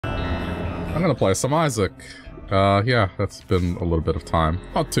I'm gonna play some Isaac. Yeah, that's been a little bit of time.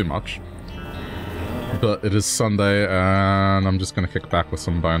 Not too much. But it is Sunday, and I'm just gonna kick back with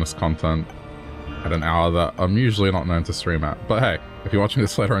some bonus content at an hour that I'm usually not known to stream at. But hey, if you're watching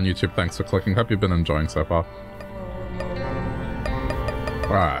this later on YouTube, thanks for clicking. Hope you've been enjoying so far.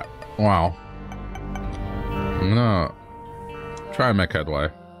 Alright, wow. I'm gonna try and make headway.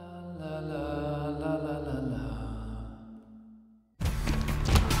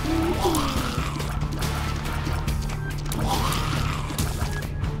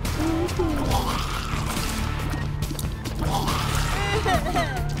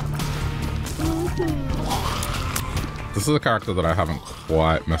 This is a character that I haven't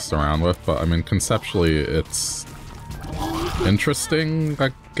quite messed around with, but I mean, conceptually, it's interesting, I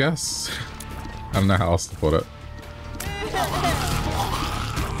guess. I don't know how else to put it.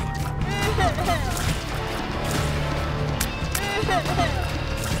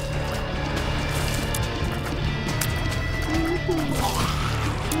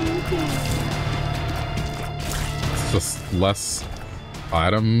 It's just less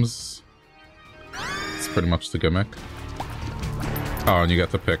items. It's pretty much the gimmick. Oh, and you get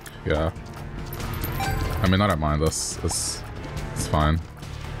to pick, yeah. I mean, I don't mind this. It's fine.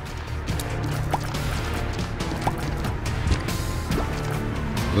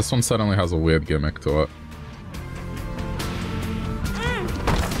 This one suddenly has a weird gimmick to it.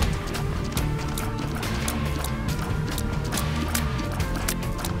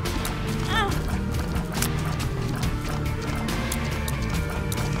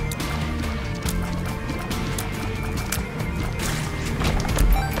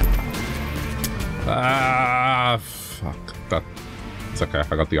 Fuck. It's okay,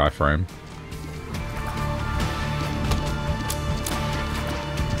 I got the iframe.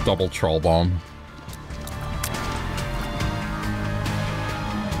 Double troll bomb.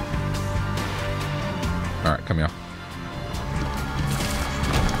 Alright, come here.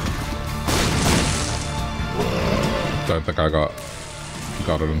 Don't think I got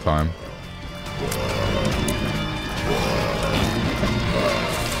it in time.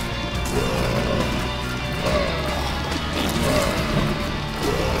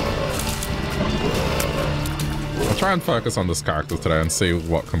 I'll try and focus on this character today and see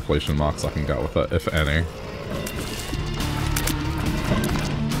what completion marks I can get with it, if any.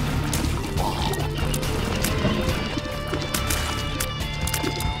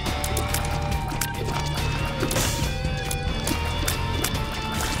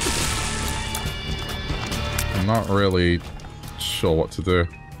 I'm not really sure what to do.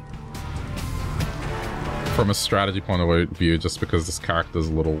 From a strategy point of view, just because this character's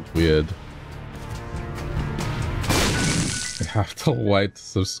a little weird. You have to wait to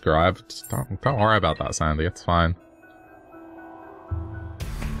subscribe. Just don't worry about that, Sandy. It's fine.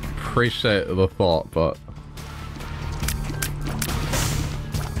 Appreciate the thought, but...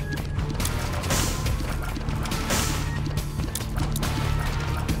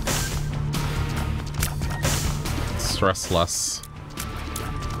 stress less.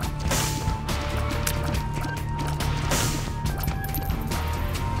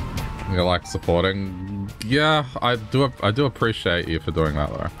 You like supporting? Yeah, I do appreciate you for doing that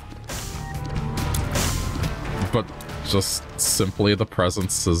though. But just simply the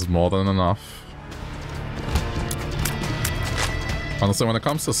presence is more than enough. Honestly, when it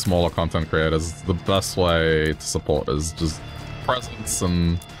comes to smaller content creators, the best way to support is just presence,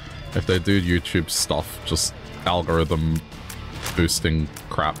 and if they do YouTube stuff, just algorithm boosting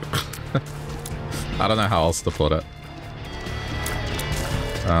crap. I don't know how else to put it.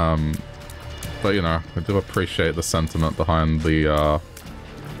 But you know, I do appreciate the sentiment behind the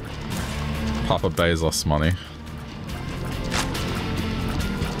Papa Bezos money.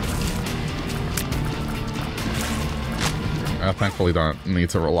 I thankfully don't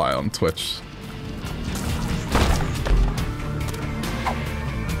need to rely on Twitch.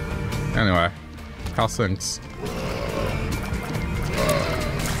 Anyway, how's things?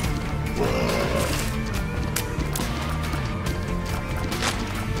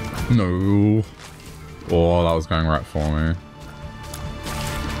 No. Oh, that was going right for me.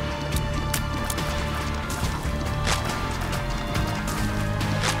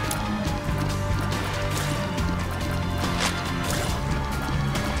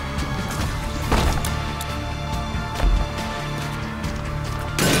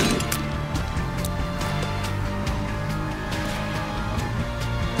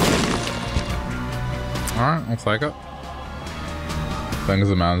 Alright, I'll take it.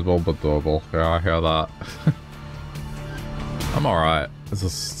 Things are manageable but doable. Yeah, I hear that. I'm alright. It's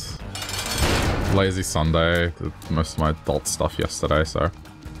just lazy Sunday. Did most of my adult stuff yesterday, so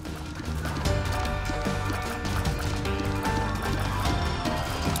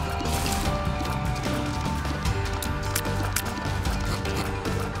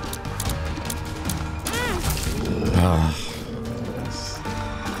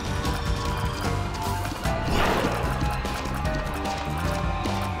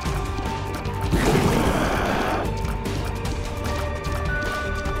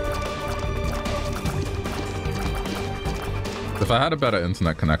If I had a better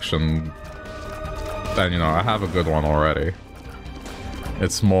internet connection, then, you know, I have a good one already.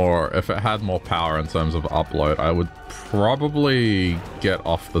 It's more, if it had more power in terms of upload, I would probably get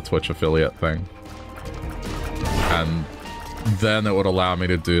off the Twitch affiliate thing. And then it would allow me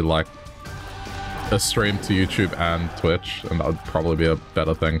to do, like, a stream to YouTube and Twitch, and that would probably be a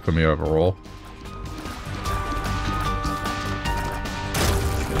better thing for me overall.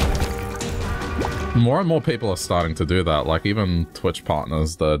 More and more people are starting to do that, like even Twitch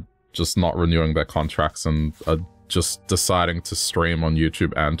partners that are just not renewing their contracts and are just deciding to stream on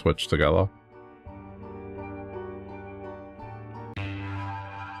YouTube and Twitch together.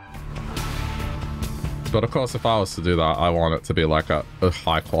 But of course, if I was to do that, I want it to be like a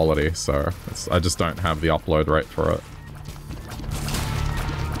high quality, so I just don't have the upload rate for it.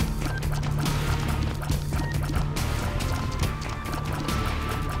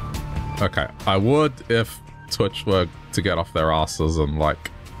 Okay, I would if Twitch were to get off their asses and, like,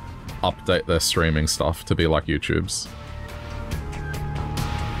 update their streaming stuff to be like YouTube's.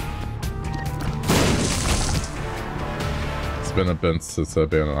 It's been a bit since I've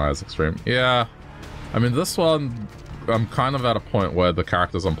been on Isaac stream. Yeah, I mean, this one, I'm kind of at a point where the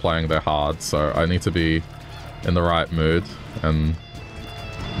characters I'm playing, they're hard, so I need to be in the right mood, and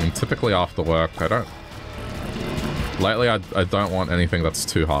I mean, typically after work, lately I don't want anything that's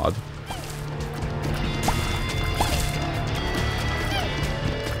too hard.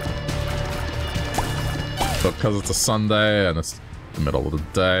 But because it's a Sunday and it's the middle of the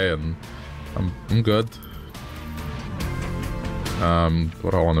day and I'm good.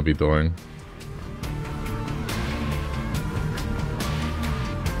 What do I want to be doing?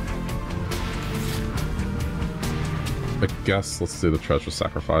 I guess let's do the treasure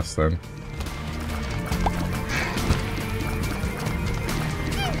sacrifice then.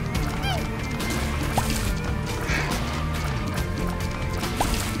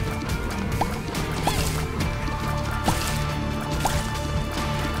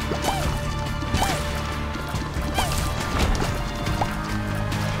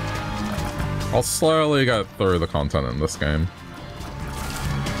 I'll slowly get through the content in this game.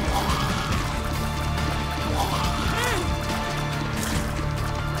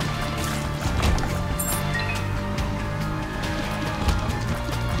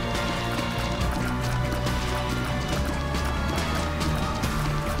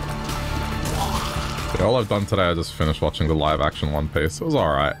 Yeah, all I've done today, I just finished watching the live action One Piece. It was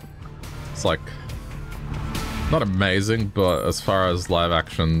alright. It's like, not amazing, but as far as live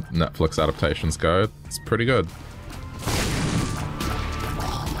action Netflix adaptations go, it's pretty good.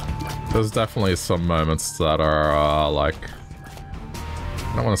 There's definitely some moments that are, like,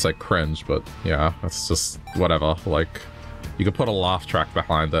 I don't want to say cringe, but yeah, it's just whatever. Like, you could put a laugh track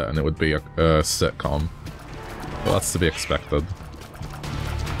behind it and it would be a sitcom. But that's to be expected.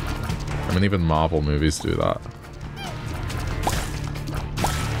 I mean, even Marvel movies do that.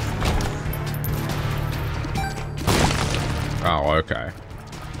 Oh, okay.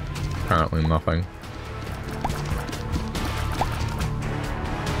 Apparently nothing.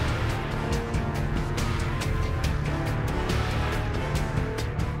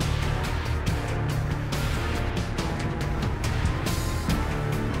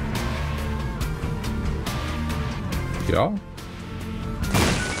 Yeah?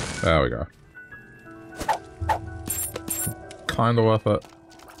 There we go. Kinda worth it.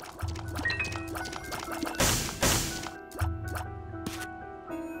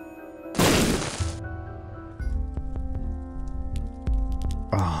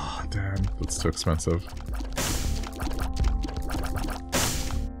 Ah, damn, that's too expensive.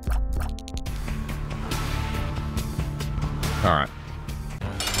 Alright.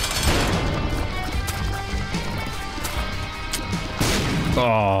 Oh,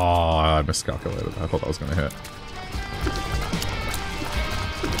 I miscalculated. I thought that was gonna hit.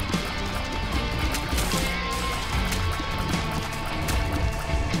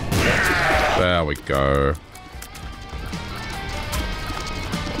 There we go.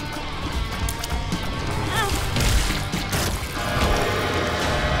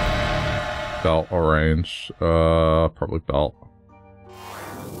 Belt or range? Probably belt.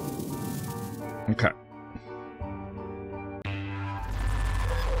 Okay.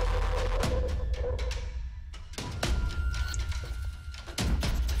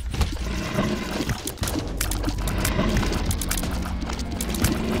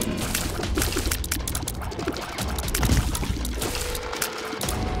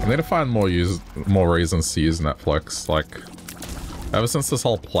 I need to find more reasons to use Netflix. Like, ever since this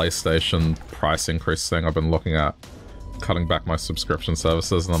whole PlayStation price increase thing, I've been looking at cutting back my subscription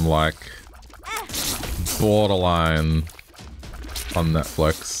services, and I'm like, borderline on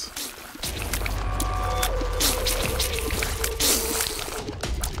Netflix.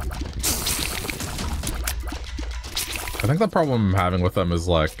 I think the problem I'm having with them is,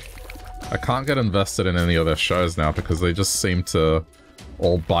 like, I can't get invested in any of their shows now because they just seem to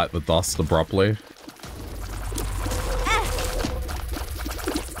all bite the dust abruptly.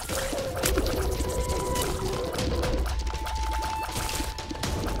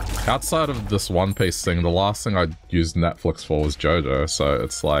 Outside of this One Piece thing, the last thing I used Netflix for was JoJo, so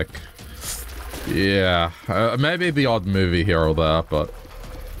it's like... yeah, maybe the odd movie here or there, but...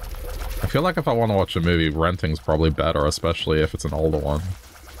 I feel like if I want to watch a movie, renting's probably better, especially if it's an older one.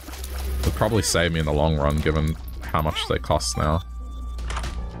 It'd probably save me in the long run, given how much they cost now.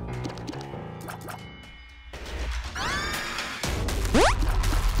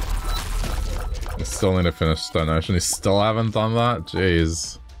 I still need to finish Stone Ocean. You still haven't done that?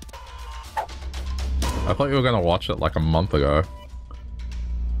 Jeez. I thought you were gonna watch it like a month ago.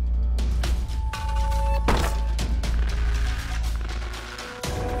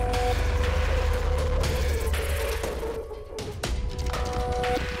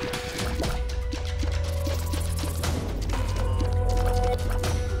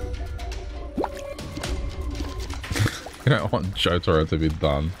 You don't want Jotaro to be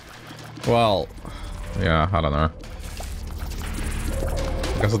done. Well, yeah, I don't know.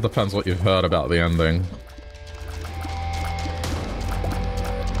 I guess it depends what you've heard about the ending.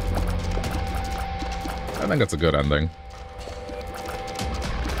 I think it's a good ending.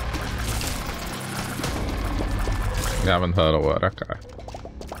 You haven't heard a word, okay.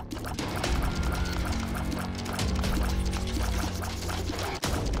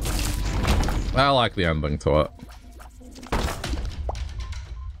 I like the ending to it.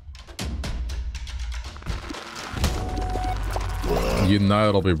 You know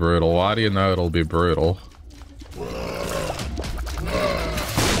it'll be brutal. Why do you know it'll be brutal?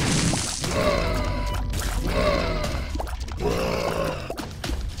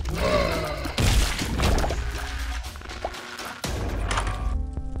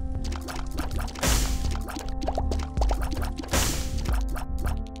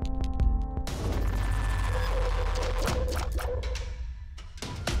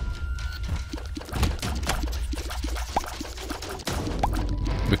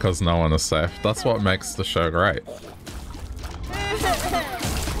 Because no one is safe. That's what makes the show great.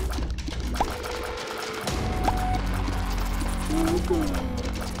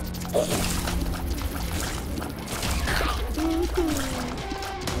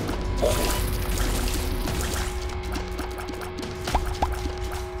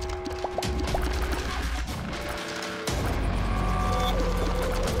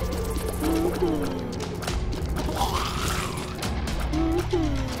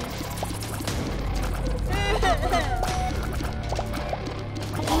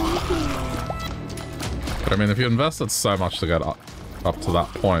 I mean, if you invested so much to get up to that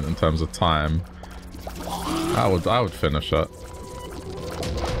point in terms of time, I would finish it.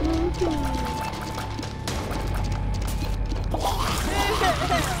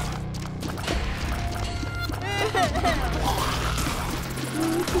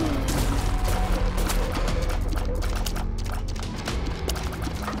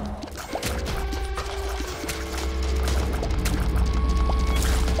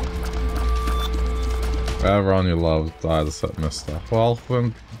 Everyone you love dies at Mister. Well,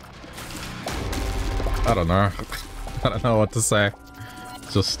 then... I don't know. I don't know what to say.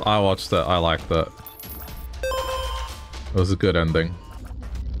 Just, I watched it, I liked it. It was a good ending.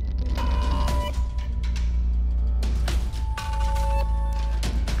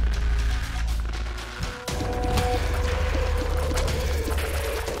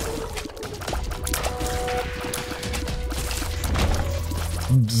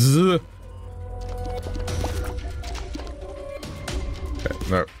 Bzz.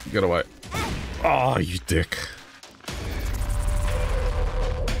 No, get away. Oh, you dick.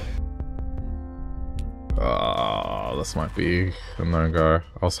 Oh, this might be a no-go.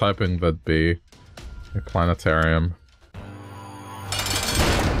 I was hoping there'd be a planetarium.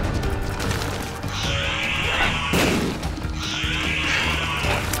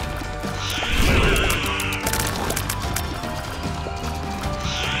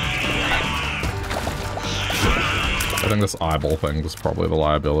 I think this eyeball thing was probably the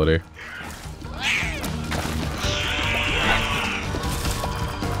liability.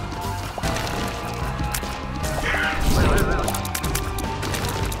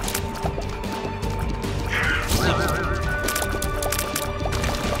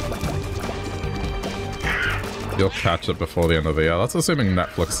 You'll catch it before the end of the year. That's assuming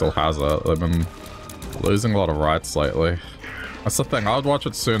Netflix still has it. They've been losing a lot of rights lately. That's the thing, I would watch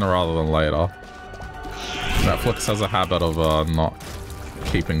it sooner rather than later. Netflix has a habit of not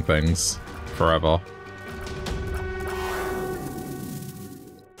keeping things forever.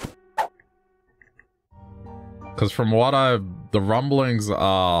 Because from what the rumblings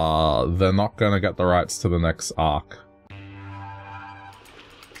are, they're not gonna get the rights to the next arc.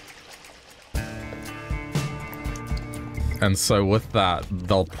 And so with that,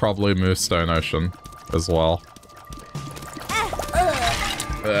 they'll probably move Stone Ocean as well.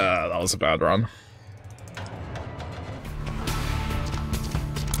 Yeah, that was a bad run.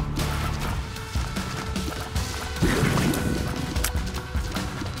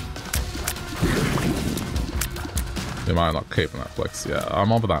 You might not keep Netflix. Yeah,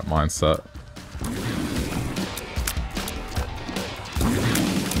 I'm over that mindset.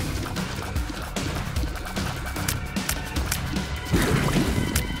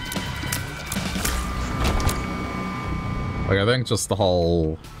 Like, I think just the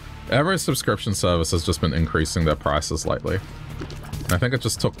whole... Every subscription service has just been increasing their prices lately. And I think it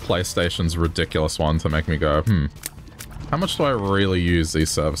just took PlayStation's ridiculous one to make me go, how much do I really use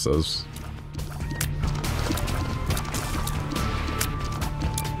these services?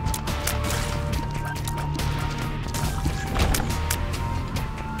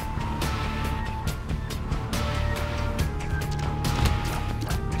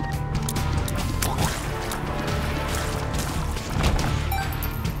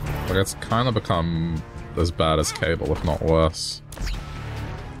 Like, it's kind of become as bad as cable, if not worse.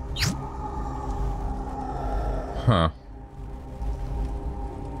 Huh.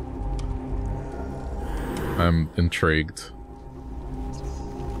 I'm intrigued.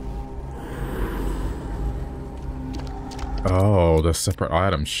 Oh, they're separate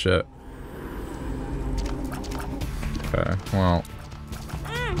items, shit. Okay, well...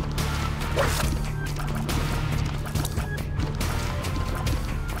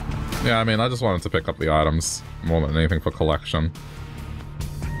 Yeah, I mean, I just wanted to pick up the items more than anything for collection.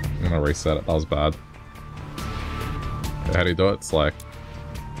 I'm gonna reset it, that was bad. Okay, how do you do it? It's like...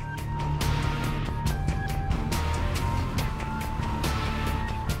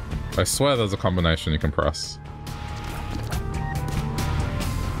 I swear there's a combination you can press.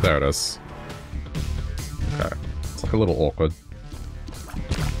 There it is. Okay. It's like a little awkward.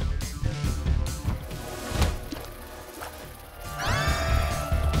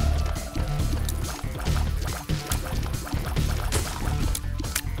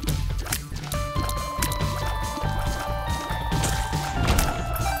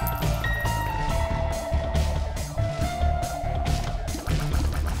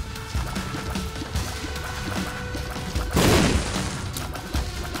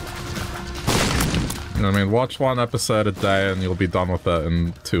 I mean, watch one episode a day and you'll be done with it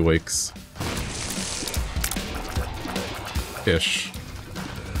in 2 weeks. Ish.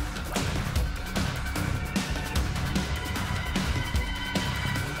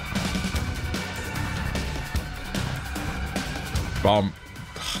 Bomb.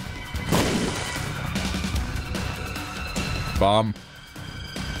 Bomb.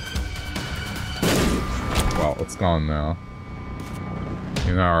 Well, it's gone now.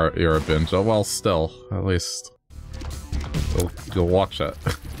 You know, you're a binger. Well, still, at least you'll watch it.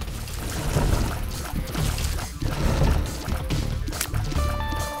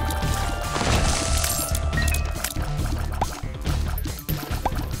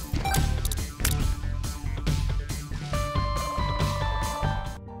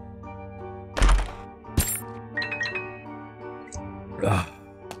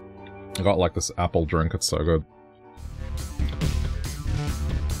 I got like this apple drink, it's so good.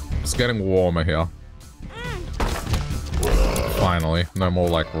 It's getting warmer here. Finally. No more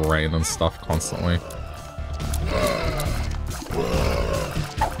like rain and stuff constantly.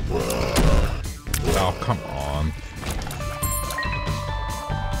 Oh, come on.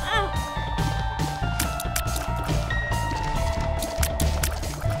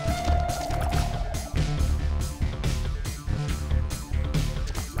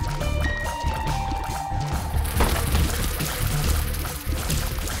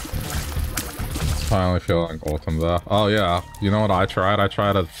 Finally feel like autumn there. Oh yeah, you know what I tried? I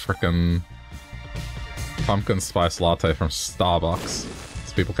tried a frickin' pumpkin spice latte from Starbucks.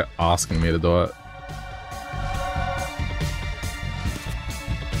 So people kept asking me to do it.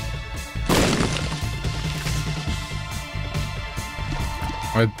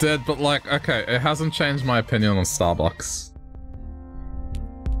 I did, but like, okay, it hasn't changed my opinion on Starbucks.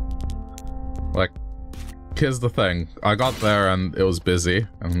 Like, here's the thing. I got there and it was busy,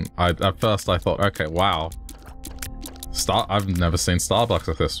 and at first I thought, okay, wow. I've never seen Starbucks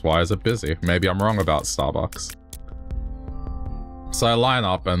like this. Why is it busy? Maybe I'm wrong about Starbucks. So I line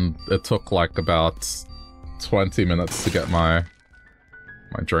up and it took like about 20 minutes to get my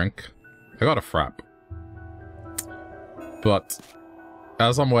drink. I got a frap. But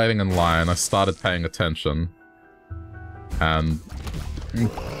as I'm waiting in line, I started paying attention. And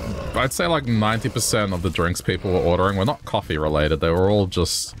I'd say like 90% of the drinks people were ordering were not coffee related. They were all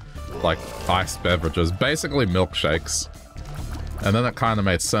just like iced beverages, basically milkshakes. And then it kind of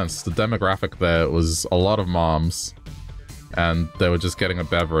made sense. The demographic there was a lot of moms, and they were just getting a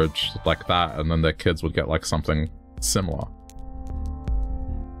beverage like that, and then their kids would get like something similar.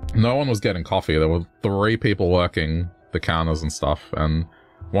 No one was getting coffee. There were 3 people working the counters and stuff, and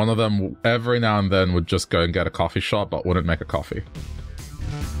one of them every now and then would just go and get a coffee shop but wouldn't make a coffee.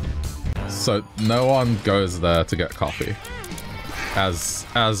 So no one goes there to get coffee, as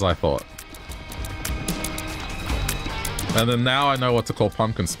I thought. And then now I know what to call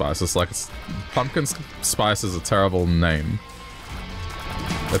pumpkin spice. It's like, pumpkin spice is a terrible name.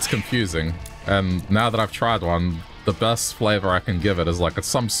 It's confusing. And now that I've tried one, the best flavor I can give it is like it's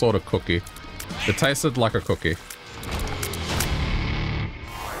some sort of cookie. It tasted like a cookie.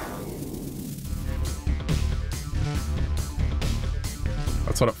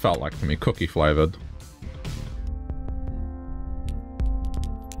 That's what it felt like to me, cookie flavored.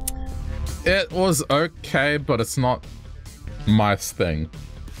 It was okay, but it's not my thing.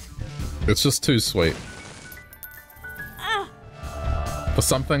 It's just too sweet. For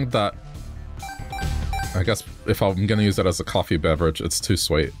something that, I guess if I'm gonna use it as a coffee beverage, it's too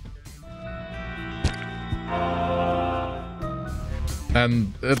sweet.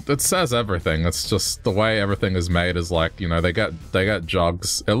 And it says everything. It's just the way everything is made is like, you know, they get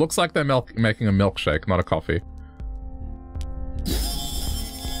jugs. It looks like they're making a milkshake, not a coffee.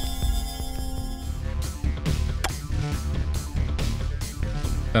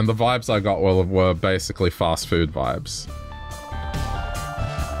 And the vibes I got were basically fast food vibes.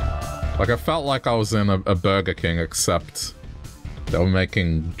 Like, I felt like I was in a Burger King, except they were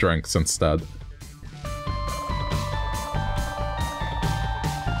making drinks instead.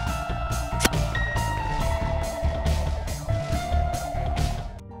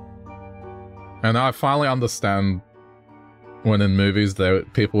 And now I finally understand when in movies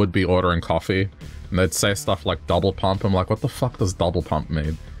people would be ordering coffee and they'd say stuff like double pump. I'm like, what the fuck does double pump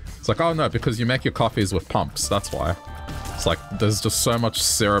mean? It's like, oh no, because you make your coffees with pumps, that's why. It's like, there's just so much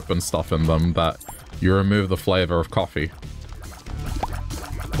syrup and stuff in them that you remove the flavor of coffee.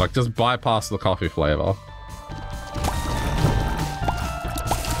 Like, just bypass the coffee flavor.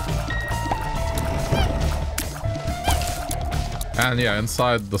 And yeah,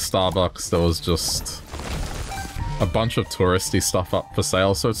 inside the Starbucks there was just a bunch of touristy stuff up for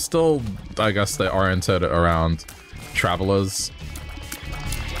sale, so it's still, I guess they oriented it around travelers.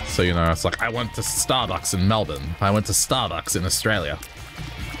 So, you know, it's like, I went to Starbucks in Melbourne, I went to Starbucks in Australia.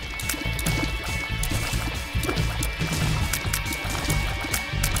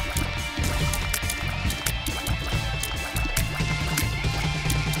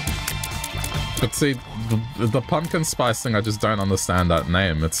 But see, the pumpkin spice thing, I just don't understand that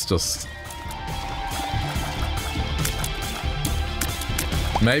name. It's just...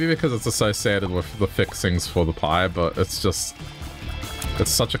 Maybe because it's associated with the fixings for the pie, but it's just...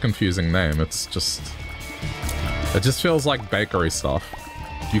 It's such a confusing name. It's just... It just feels like bakery stuff.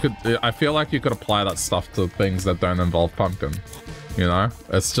 You could... I feel like you could apply that stuff to things that don't involve pumpkin. You know?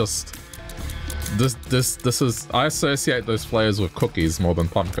 It's just... This is... I associate those flavors with cookies more than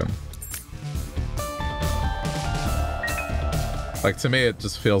pumpkin. Like, to me, it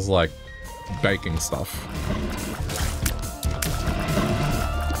just feels like baking stuff.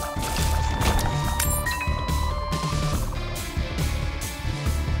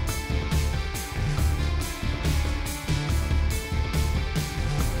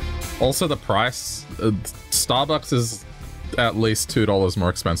 Also, the price. Starbucks is at least $2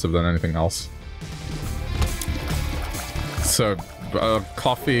 more expensive than anything else. So, a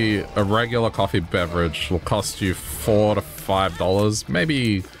regular coffee beverage will cost you $4 to $5,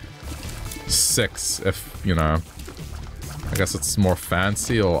 maybe $6 if, you know, I guess it's more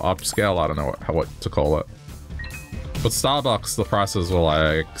fancy or upscale, I don't know what to call it. But Starbucks, the prices were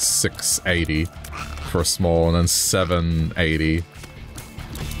like $6.80 for a small, and then $7.80.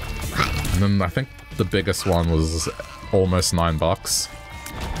 And then I think the biggest one was almost $9,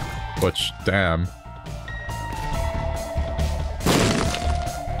 which, damn.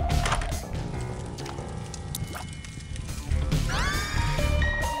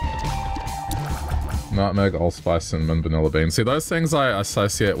 Nutmeg, allspice, cinnamon, vanilla bean. See, those things I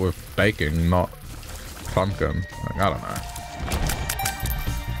associate with baking, not pumpkin. Like, I don't know.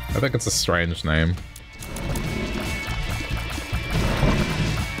 I think it's a strange name.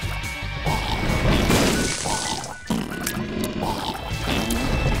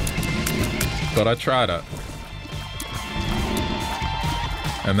 But I tried it.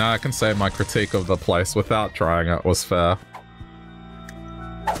 And now I can say my critique of the place without trying it was fair.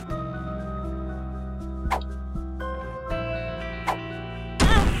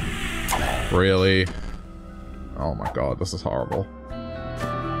 Really? Oh my god, this is horrible.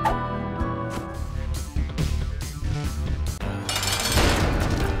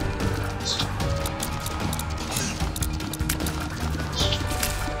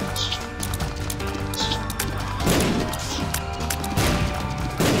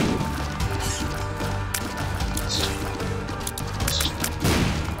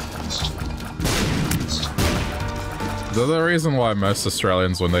 The reason why most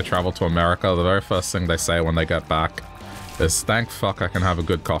Australians, when they travel to America, the very first thing they say when they get back is, thank fuck I can have a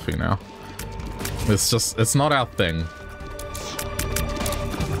good coffee now. It's just, it's not our thing.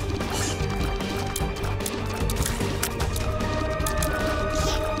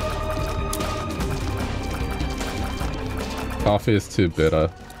 Coffee is too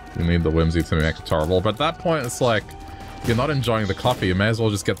bitter. You need the whimsy to make it tolerable. But at that point, it's like, you're not enjoying the coffee. You may as well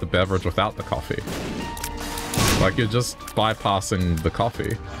just get the beverage without the coffee. Like, you're just bypassing the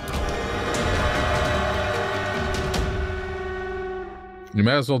coffee. You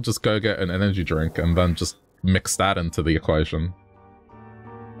may as well just go get an energy drink and then just mix that into the equation.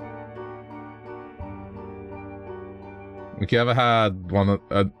 Like, you ever had one of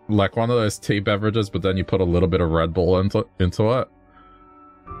those tea beverages, but then you put a little bit of Red Bull into it?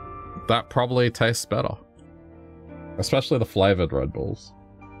 That probably tastes better. Especially the flavored Red Bulls.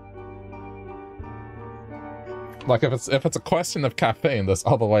 Like, if it's a question of caffeine, there's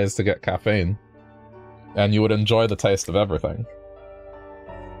other ways to get caffeine. And you would enjoy the taste of everything.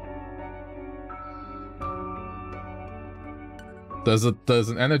 There's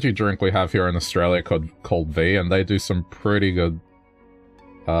an energy drink we have here in Australia called V, and they do some pretty good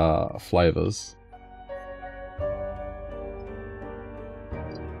flavors.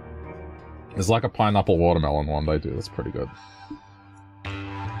 There's like a pineapple watermelon one they do that's pretty good.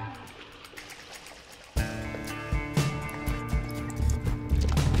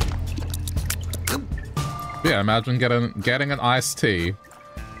 Yeah, imagine getting an iced tea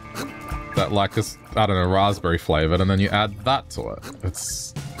that like is, I don't know, raspberry flavored, and then you add that to it.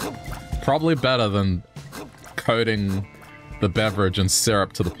 It's probably better than coating the beverage in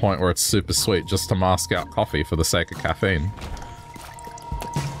syrup to the point where it's super sweet just to mask out coffee for the sake of caffeine.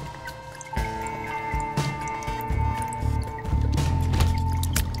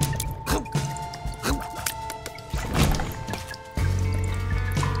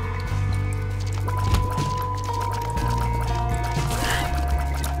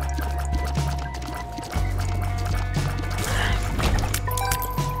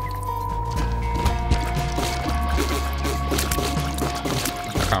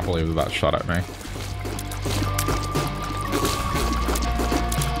 That shot at me.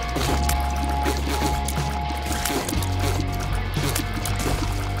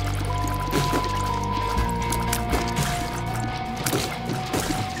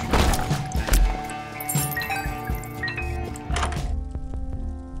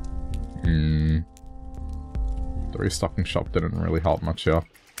 The restocking shop didn't really help much here.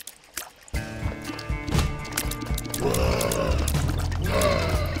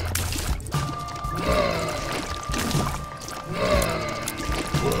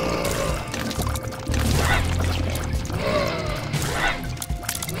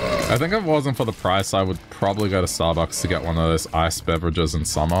 I think if it wasn't for the price, I would probably go to Starbucks to get one of those iced beverages in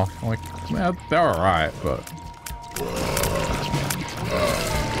summer. Like, yeah, they're alright, but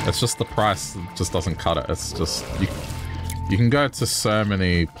it's just the price just doesn't cut it. It's just, you can go to so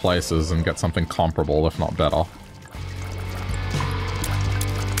many places and get something comparable, if not better.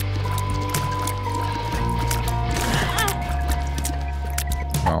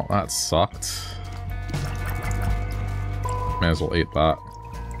 Well, that sucked. May as well eat that.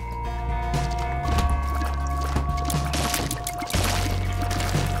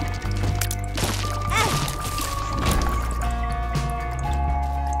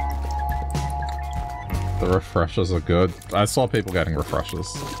 The refreshers are good. I saw people getting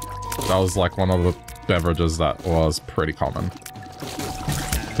refreshers. That was like one of the beverages that was pretty common.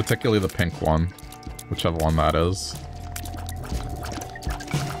 Particularly the pink one, whichever one that is.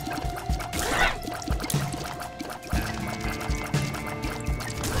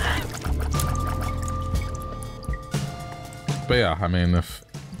 But yeah, I mean,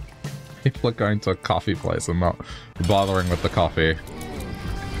 People are going to a coffee place and not bothering with the coffee.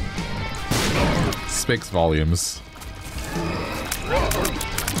 Speaks volumes.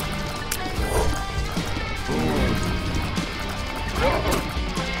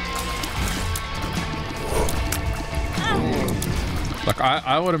 Like,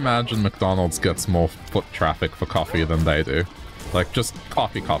 I would imagine McDonald's gets more foot traffic for coffee than they do. Like, just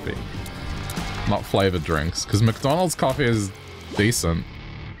coffee. Not flavored drinks. Because McDonald's coffee is decent.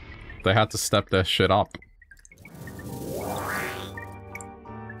 They had to step their shit up.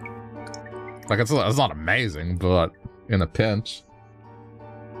 Like, it's not amazing, but in a pinch,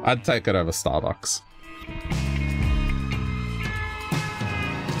 I'd take it over Starbucks.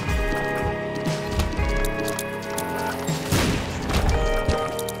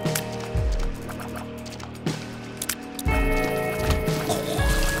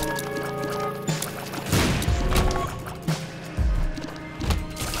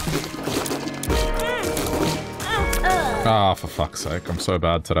 Ah, for fuck's sake, I'm so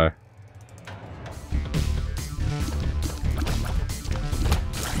bad today.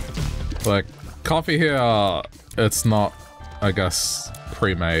 Like, coffee here, it's not, I guess,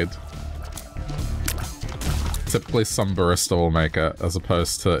 pre-made. Typically some barista will make it, as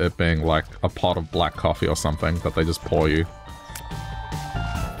opposed to it being like a pot of black coffee or something that they just pour you.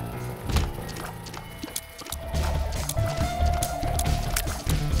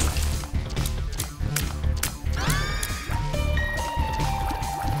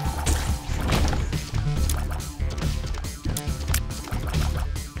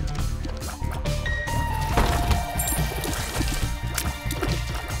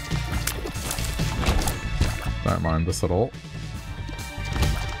 Don't mind this at all.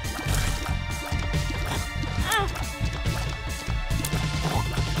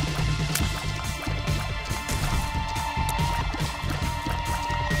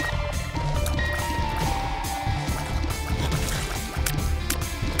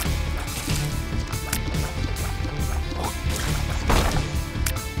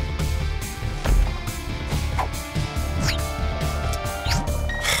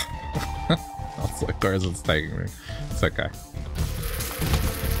 Where is it taking me? It's okay.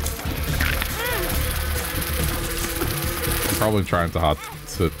 I'm probably trying too hard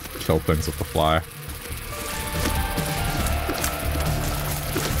to kill things with the fly.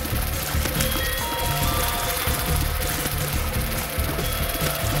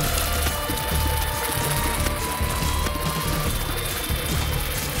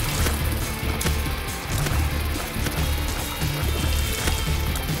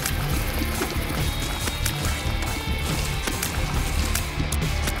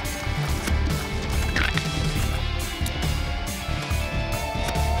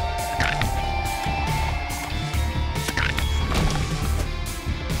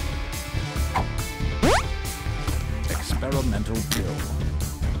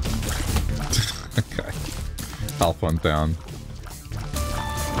 Health went down.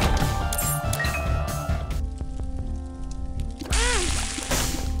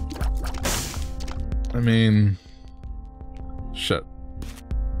 I mean... shit.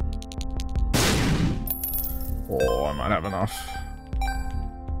 Oh, I might have enough.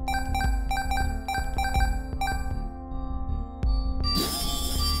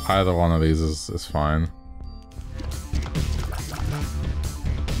 Either one of these is fine.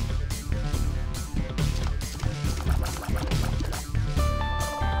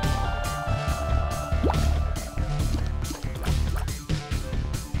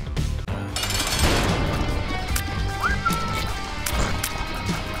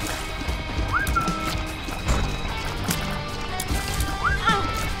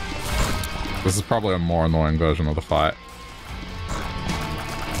 This is probably a more annoying version of the fight.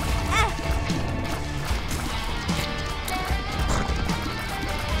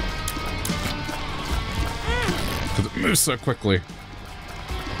 Because it moves so quickly.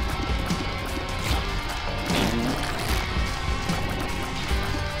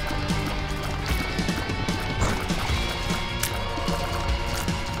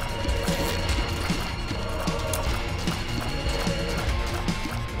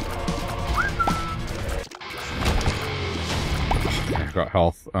 Got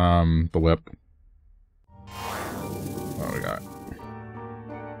health, the whip. What do we got?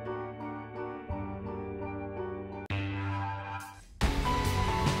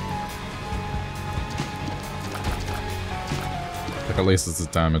 Like at least it's a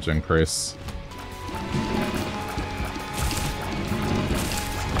damage increase.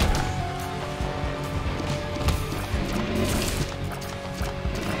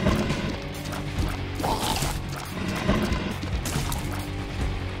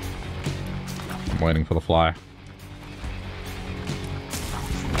 waiting for the fly.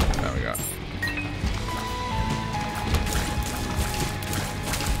 There we go.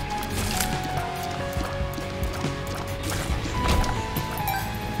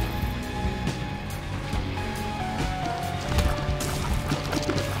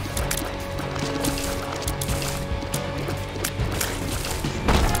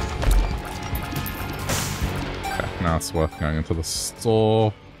 Now it's worth going into the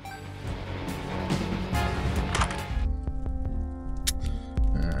store.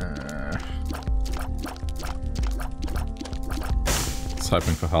 It's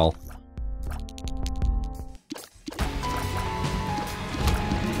hoping for health.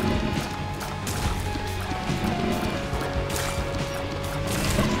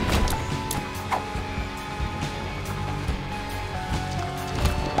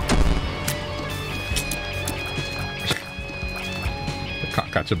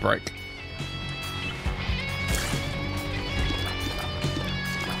 Catch a break.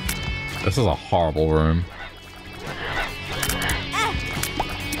 This is a horrible room.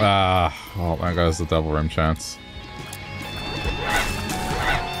 Oh, there goes the devil room chance.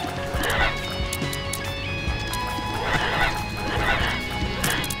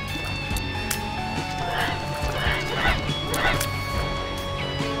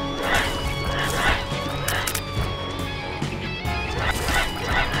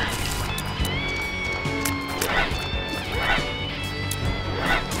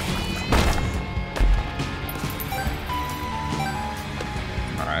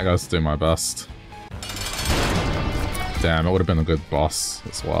 I gotta do my best. Damn, it would have been a good boss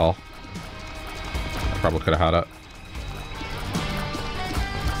as well. I probably could have had it.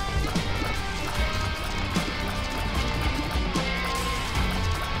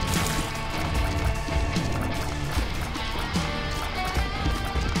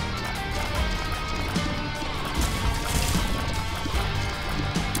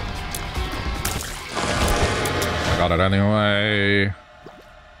 I got it anyway.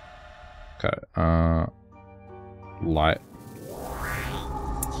 Okay, light.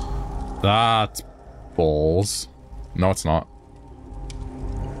 That's balls. No, it's not.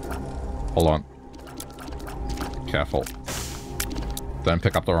 Hold on. Careful. Don't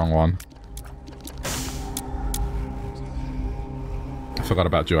pick up the wrong one. I forgot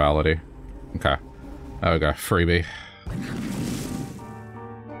about duality. Okay. There we go. Freebie.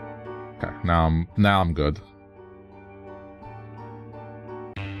 Okay, now I'm good.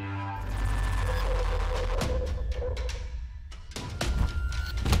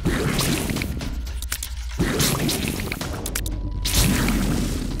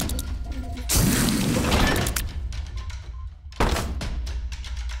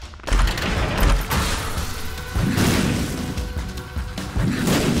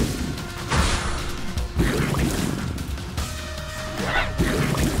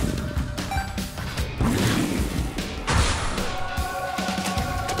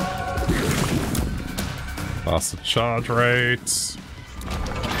 Lost the charge rates.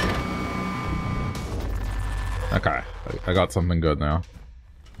 Okay, I got something good now.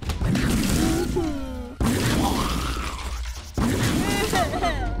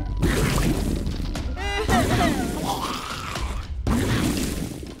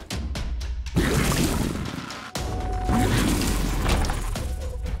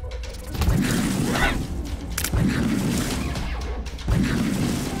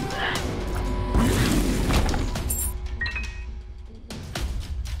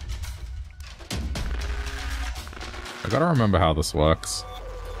 I gotta remember how this works.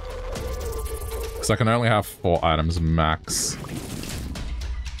 Because I can only have 4 items max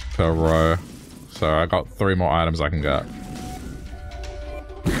per row. So I got 3 more items I can get.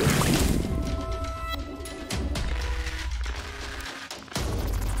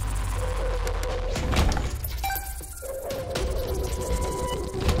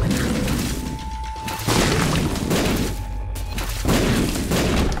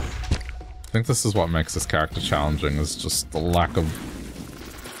 I think this is what makes this character challenging, is just the lack of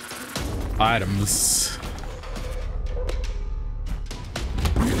items.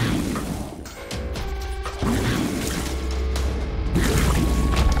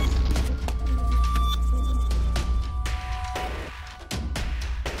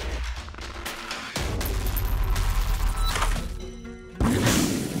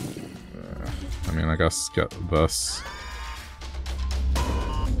 I mean, I guess get this.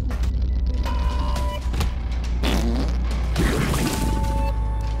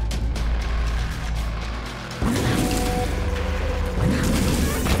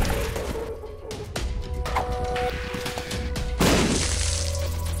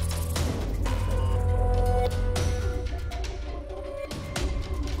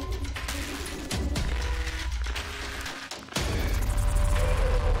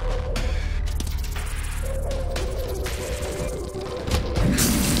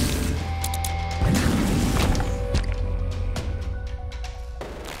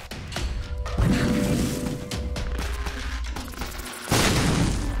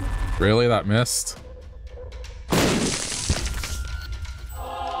 Really? That missed?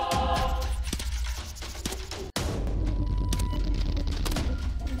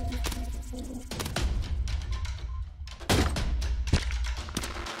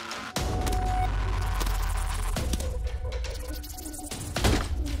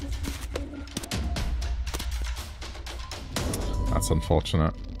 That's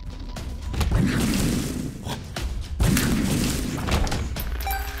unfortunate.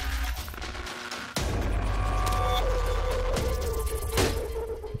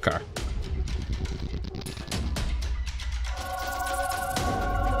 Okay.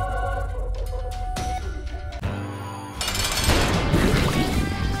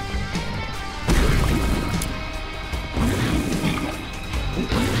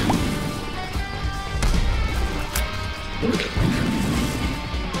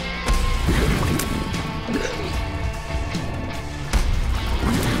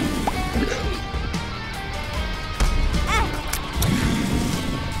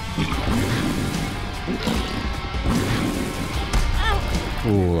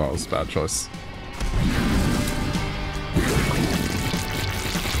 Ooh, that was a bad choice.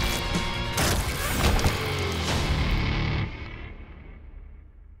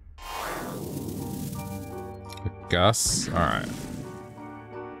 I guess. Alright.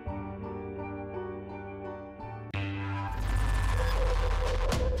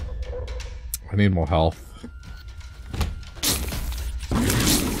 I need more health.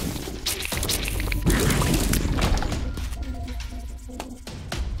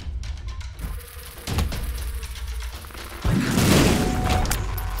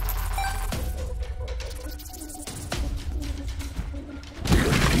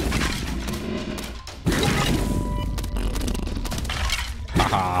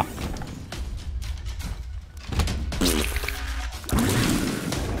 Haha.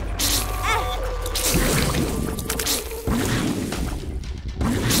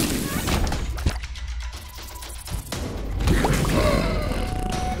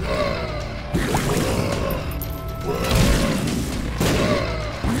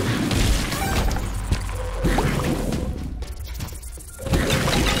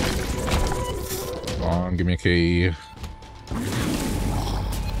 Come on, give me a key.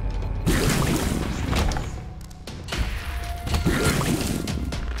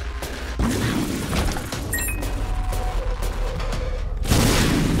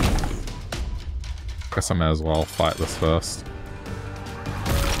 Guess I may as well fight this first.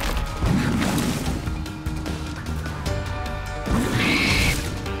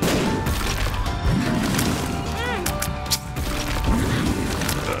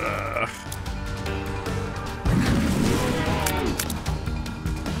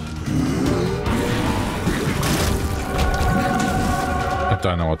 I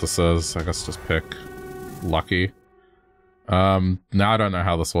don't know what this is. I guess just pick lucky. Now I don't know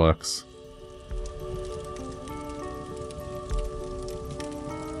how this works.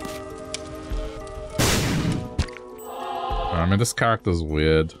 I mean, this character's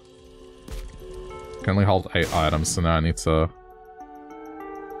weird. Can only hold 8 items, so now I need to...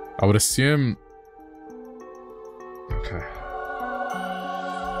 I would assume... Okay.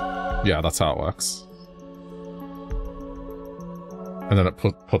 Yeah, that's how it works. And then it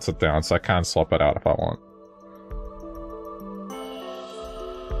puts it down, so I can swap it out if I want.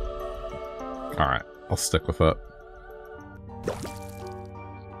 Alright, I'll stick with it.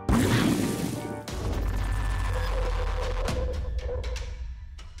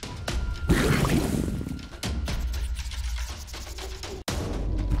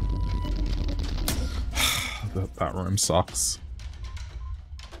 That room sucks.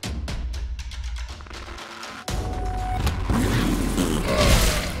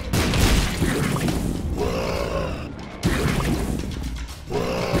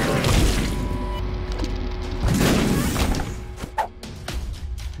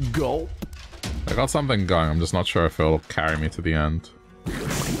 Gulp. I got something going, I'm just not sure if it'll carry me to the end.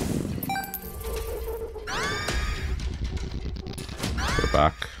 Put it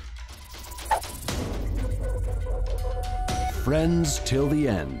back. Friends till the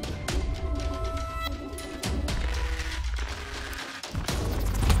end.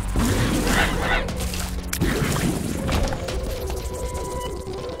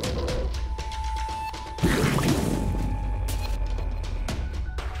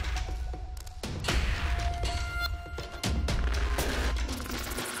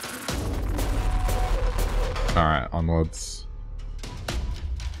 Alright, onwards.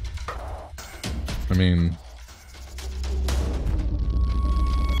 I mean...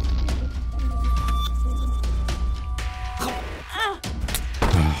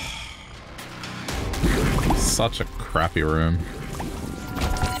 such a crappy room.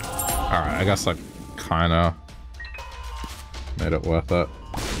 Alright, I guess I kinda made it worth it.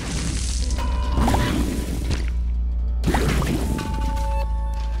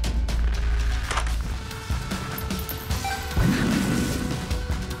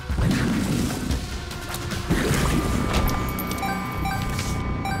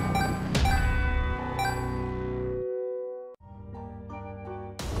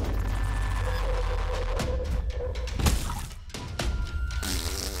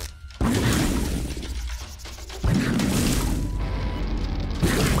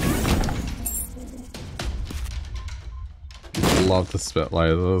 Love to spit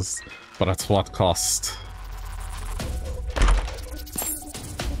lasers, but at what cost?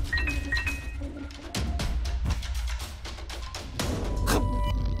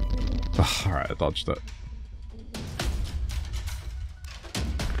 Alright, I dodged it.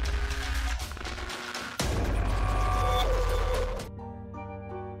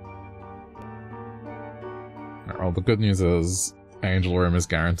 Well, the good news is Angel Room is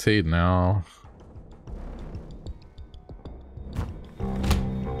guaranteed now.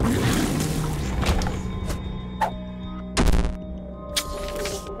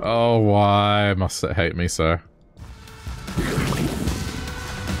 Oh, why must it hate me so?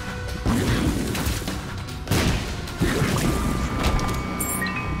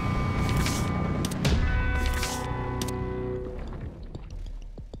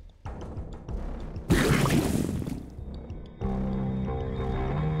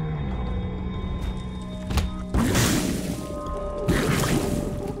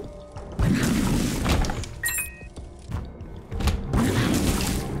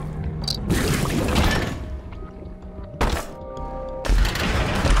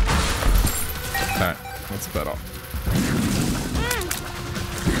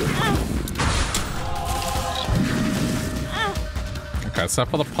 Except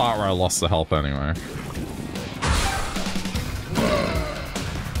for the part where I lost the health anyway.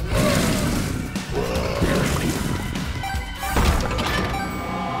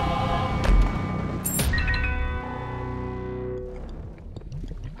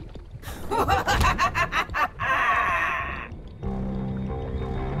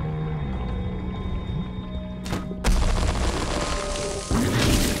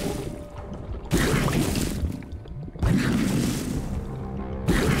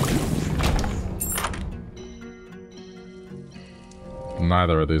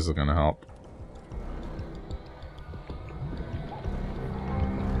 Neither of these are gonna help.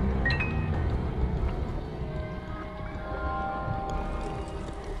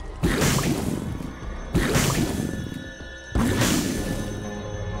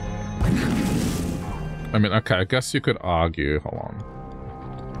 I mean, okay, I guess you could argue. Hold on.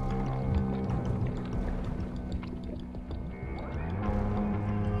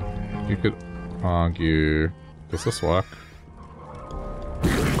 You could argue... Does this work?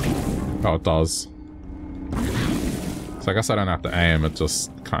 Oh, it does. So I guess I don't have to aim, it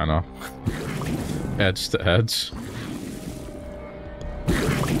just kind of edge to edge.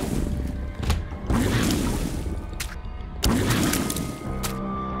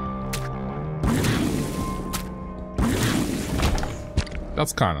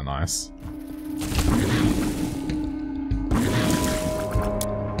 That's kind of nice.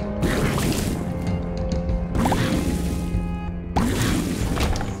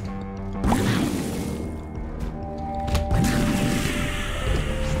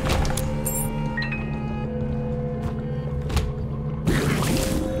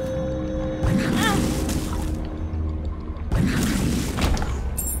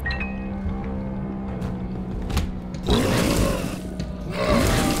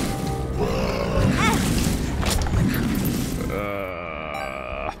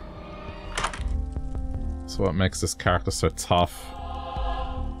 What makes this character so tough.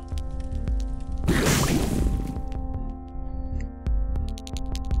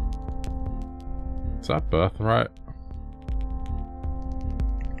 Is that birthright?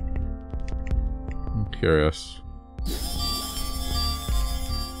 I'm curious.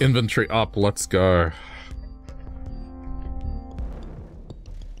 Inventory up, let's go.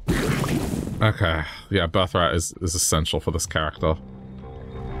 Okay, yeah, birthright is essential for this character.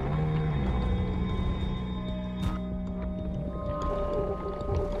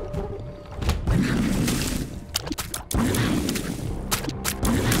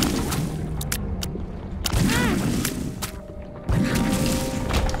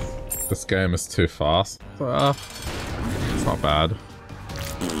 This game is too fast. It's not bad.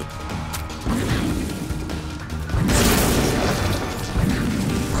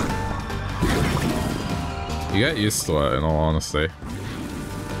 You get used to it, in all honesty.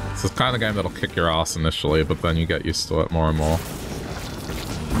 It's the kind of game that'll kick your ass initially, but then you get used to it more and more.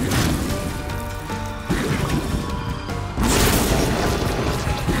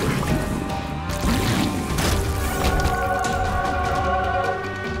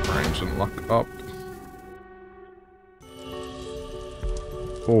 Range and luck up.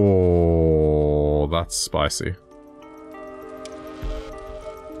 Oh, that's spicy.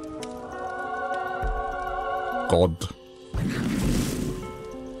 God.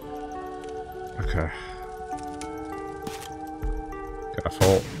 Okay.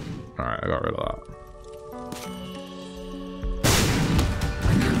 Careful. Alright, I got rid of that.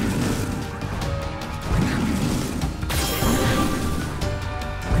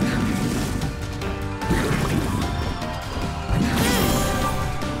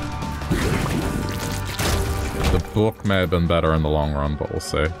 The book may have been better in the long run, but we'll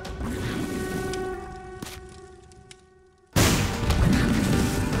see.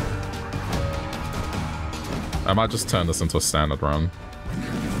 I might just turn this into a standard run,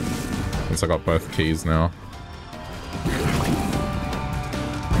 since I got both keys now.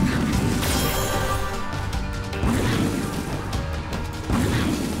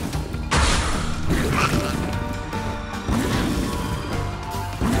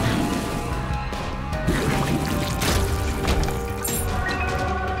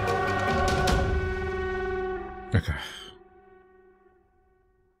 Okay.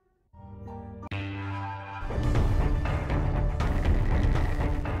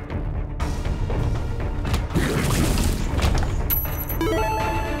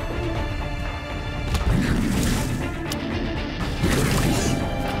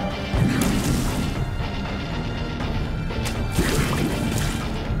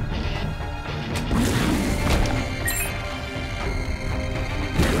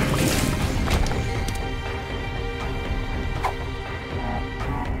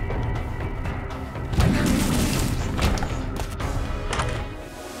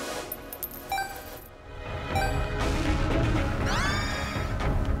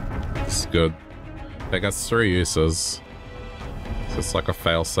 Good. It gets 3 uses. So it's like a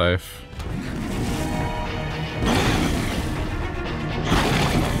failsafe.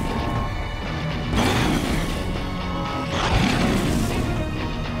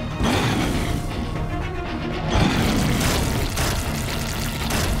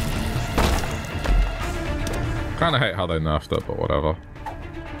 Kinda hate how they nerfed it, but whatever.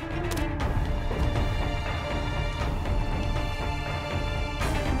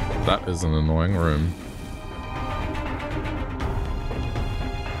 That is an annoying room.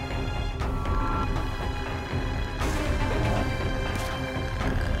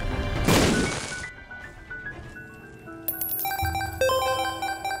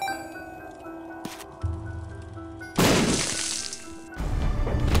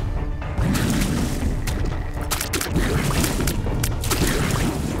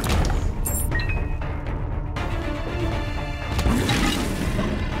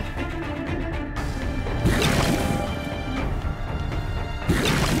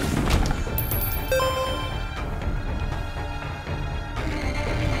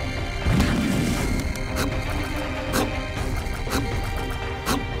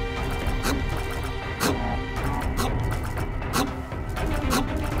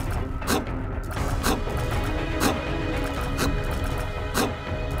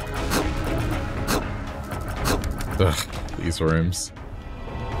 Ugh, these rooms.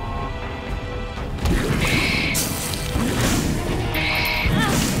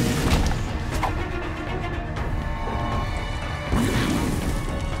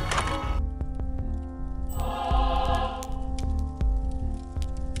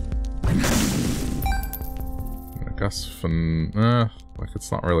 I guess for... like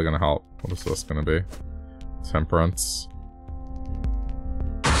it's not really gonna help. What is this gonna be? Temperance.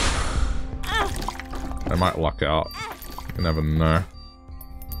 I might luck out. You never know.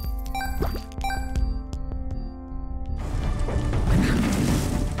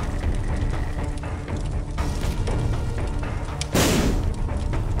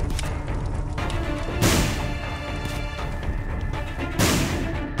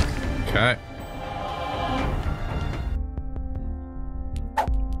 Okay.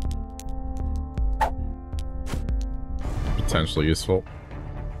 Potentially useful.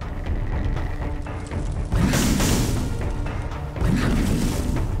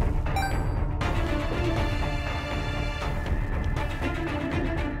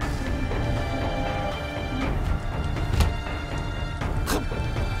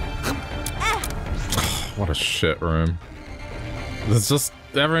 What a shit room. There's just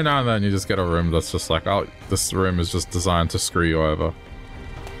every now and then you just get a room that's just like, oh, this room is just designed to screw you over.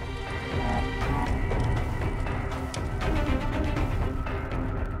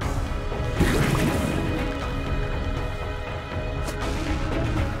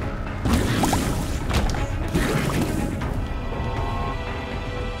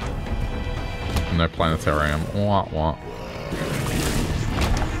 No planetarium. Wah, wah.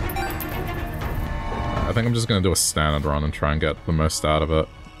 I think I'm just gonna do a standard run and try and get the most out of it.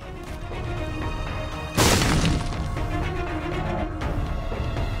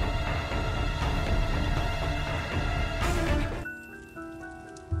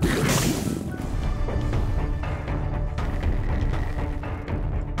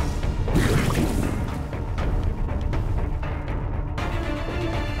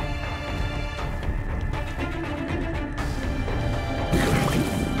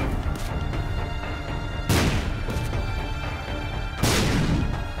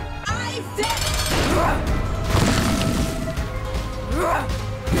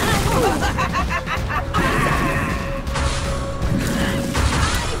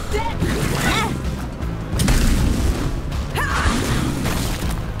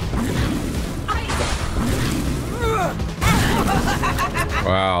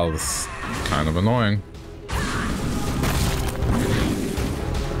 Wow, this is kind of annoying.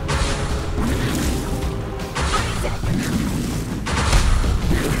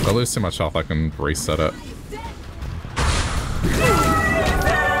 If I lose too much health, I can reset it.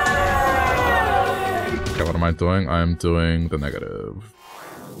 Okay, what am I doing? I am doing the negative.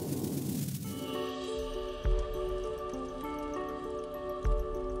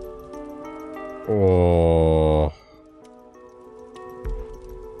 Oh.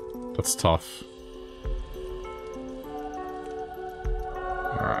 That's tough.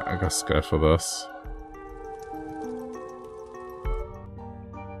 Alright, I guess go for this.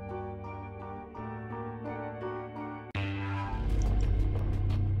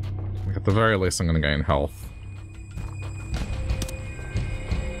 At the very least, I'm gonna gain health.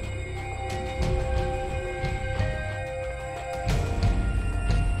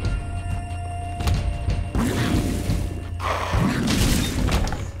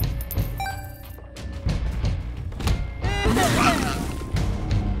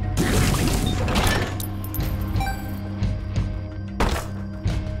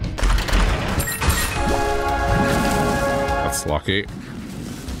 That's lucky.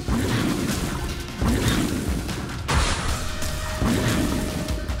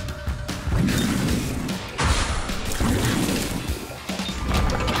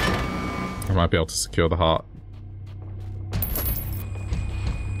 I might be able to secure the heart.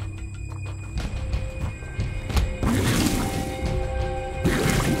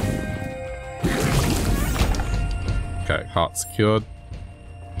 Okay, heart secured.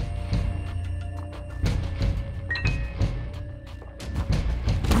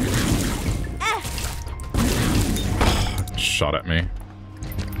 Shot at me.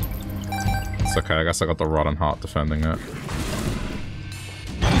 It's okay, I guess I got the rotten heart defending it.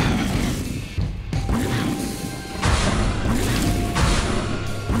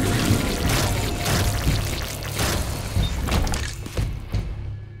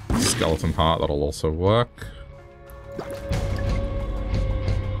 Skeleton heart, that'll also work.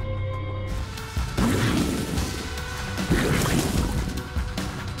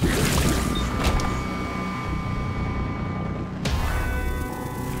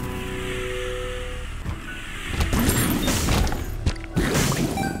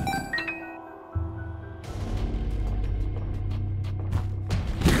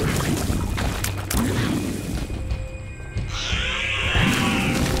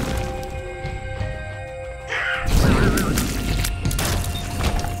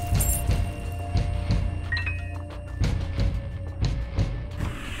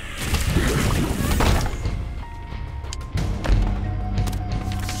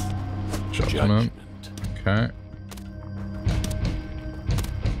 Judgment. Okay.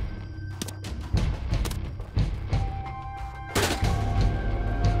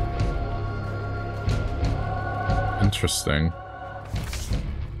 Interesting.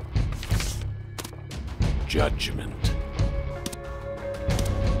 Judgment.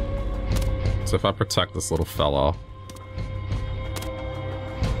 So if I protect this little fella...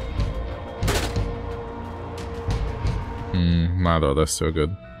 neither of those two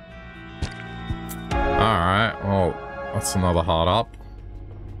good. Alright, well, that's another heart up.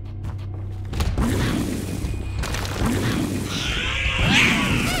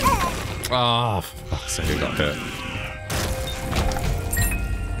 Ah, oh, for fuck's sake, it got hit.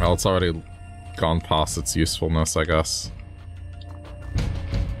 Well, it's already gone past its usefulness, I guess.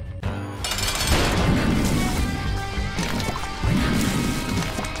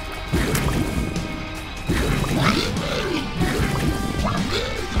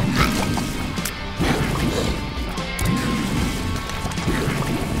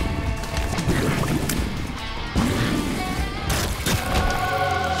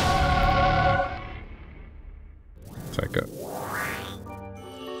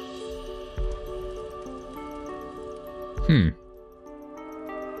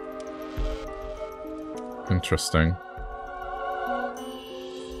 Interesting.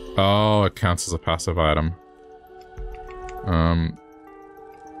 Oh, it counts as a passive item.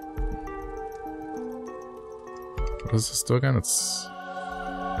 What does this do again? It's...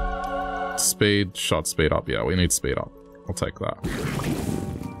 Speed, shot speed up. Yeah, we need speed up. I'll take that.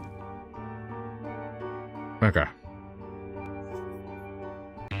 Okay.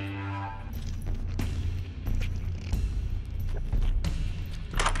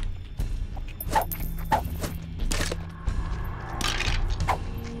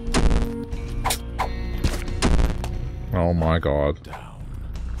 Oh my god.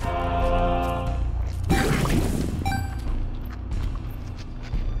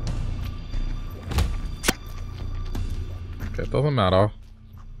 Okay, it doesn't matter.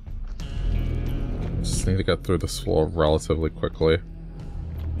 Just need to get through this floor relatively quickly.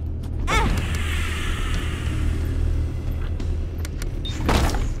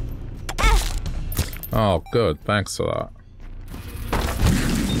 Oh, good. Thanks for that.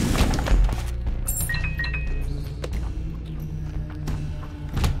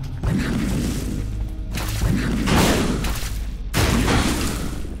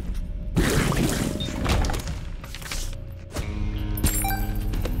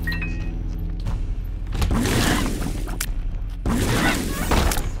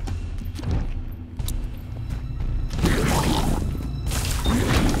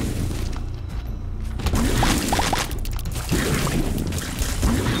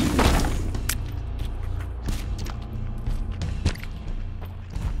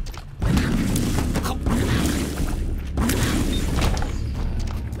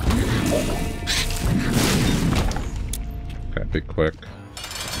 Quick.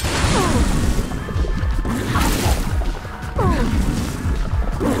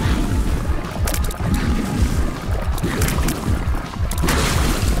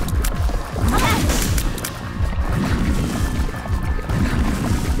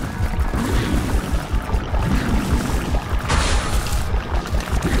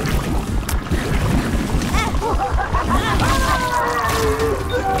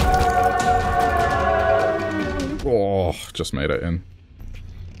 Oh, just made it in.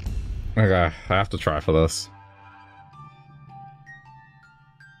 Okay, I have to try for this.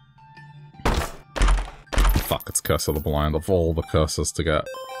 Fuck, it's Curse of the Blind, of all the curses to get.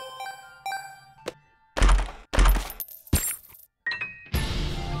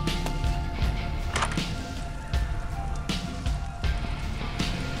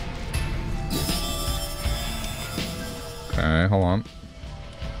 Okay, hold on.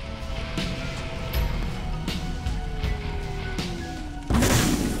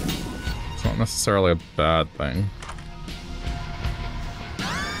 Necessarily a bad thing.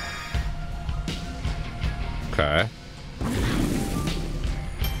 Okay.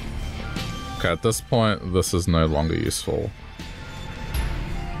 Okay, at this point, this is no longer useful.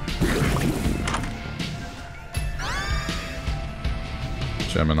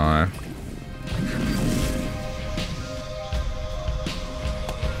 Gemini.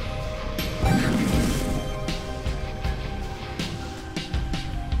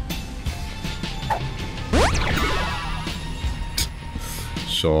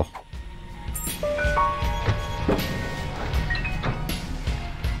 Sure.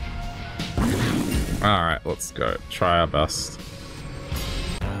 Alright, let's go. Try our best.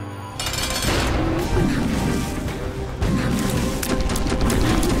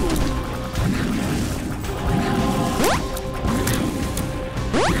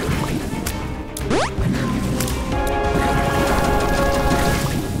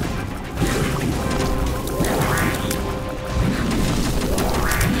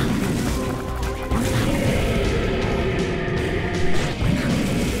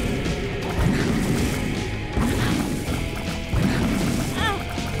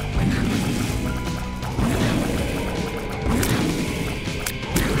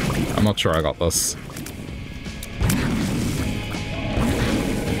 I'm not sure I got this.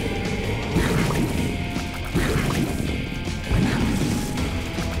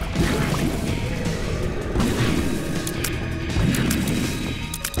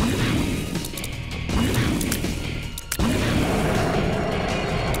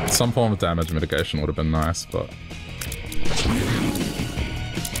 Some form of damage mitigation would have been nice, but...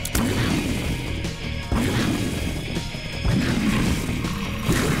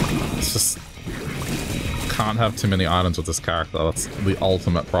 It's just... Can't have too many items with this character, that's the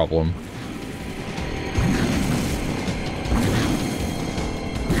ultimate problem.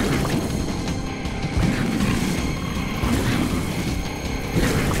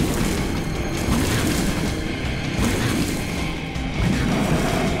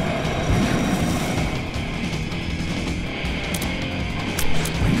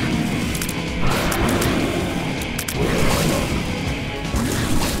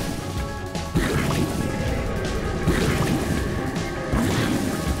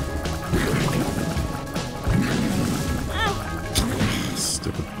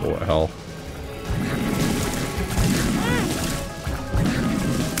 What the hell?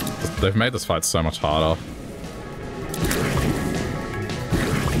 They've made this fight so much harder.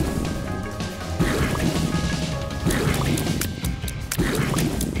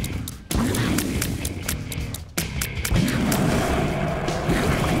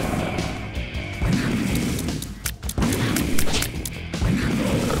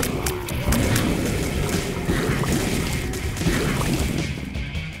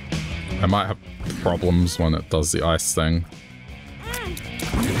 I might have problems when it does the ice thing.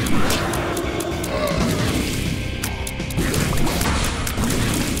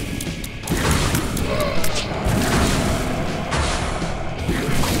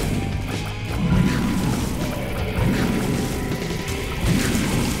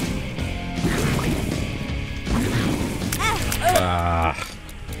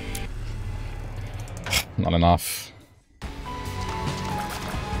 Not enough.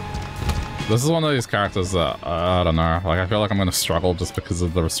 This is one of these characters that, I don't know, like I feel like I'm gonna struggle just because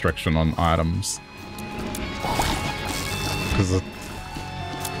of the restriction on items. Because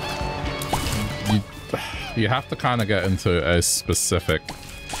you have to kind of get into a specific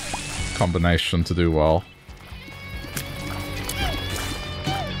combination to do well.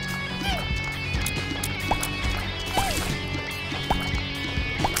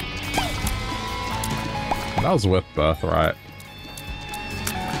 That was with Birthright.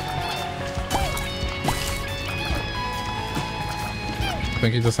 I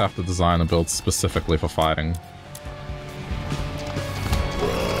think you just have to design a build specifically for fighting.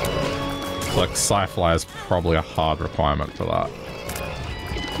 Like, Sci-Fly is probably a hard requirement for that.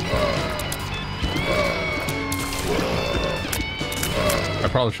 I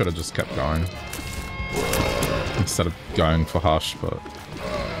probably should have just kept going instead of going for Hush, but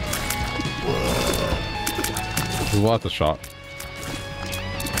it was worth a shot.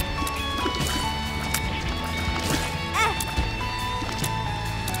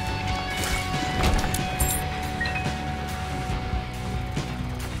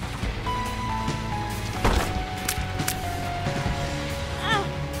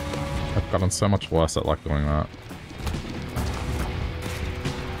 I've gotten so much worse at like doing that.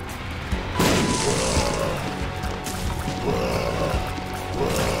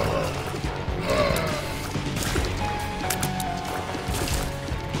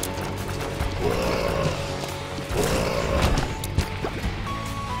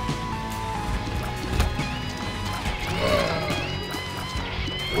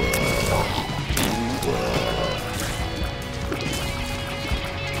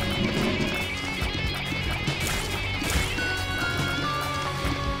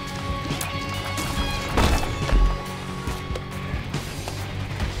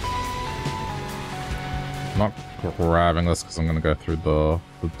 Grabbing this because I'm gonna go through the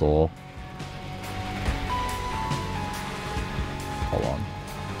door. Hold on.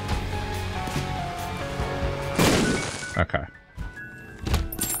 Okay.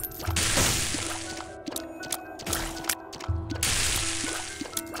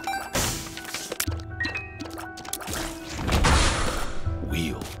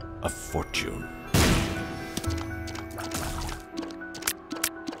 Wheel of Fortune.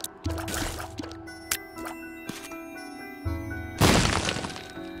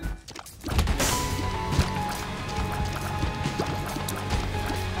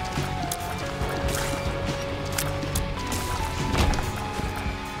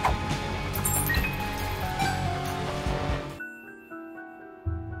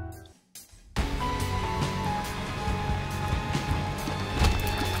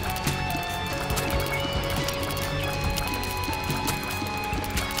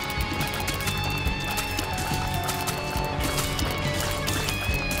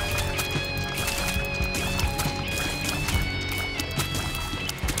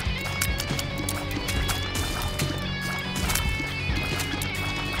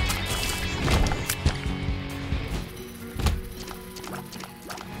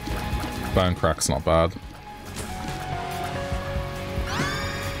 Bone crack's not bad.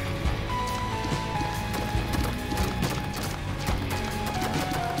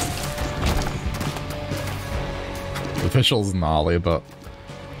 The visual's gnarly, but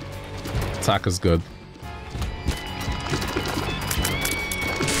attack is good.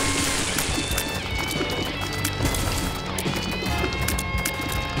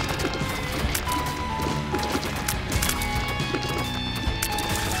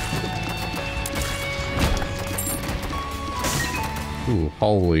 Ooh,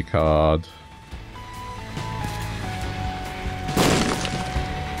 holy card.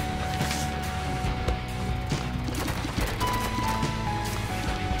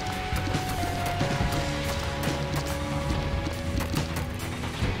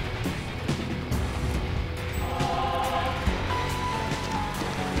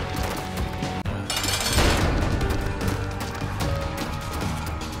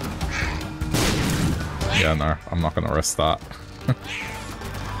 Yeah, no, I'm not gonna risk that.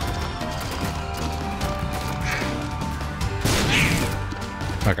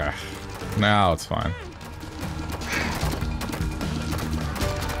 Okay, now it's fine.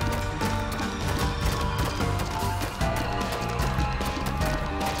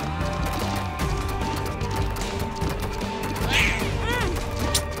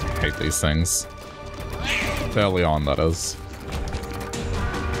 Hate these things. Early on, that is.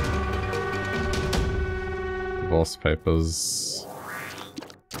 Divorce papers.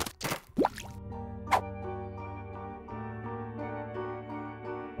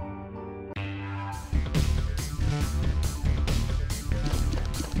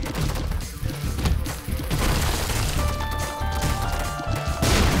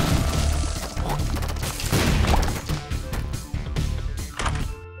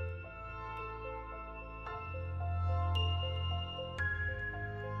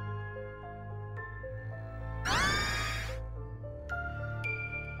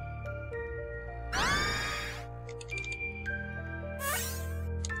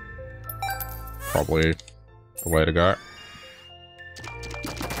 Probably the way to go.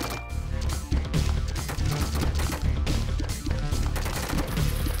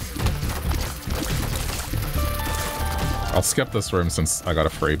 I'll skip this room since I got a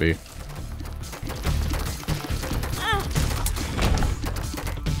freebie.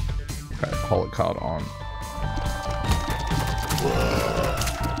 Okay, holy card on.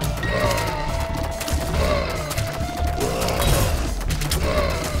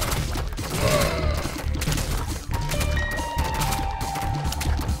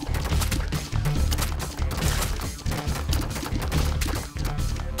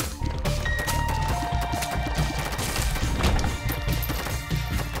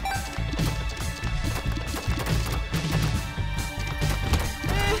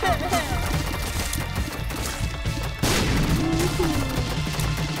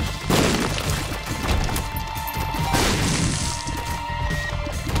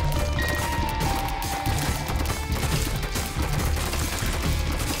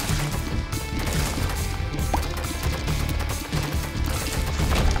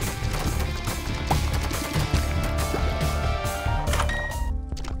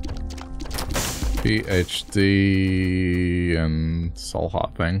 PhD and Soul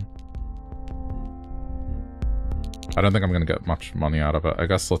Heart thing. I don't think I'm gonna get much money out of it. I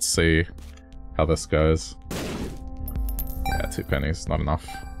guess let's see how this goes. Yeah, 2 pennies, not enough.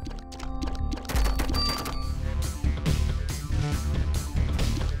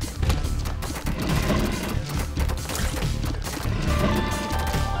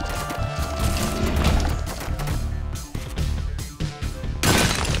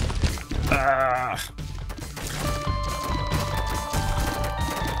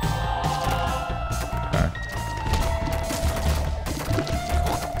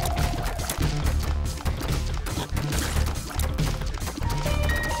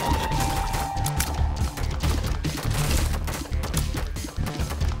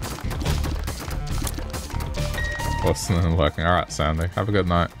 Listening and working. Alright, Sandy. Have a good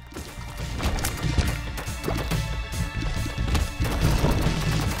night.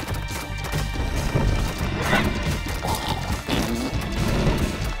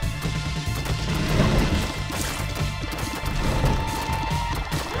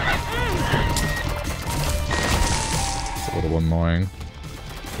 It's a little annoying.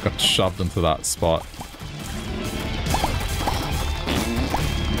 Got shoved into that spot.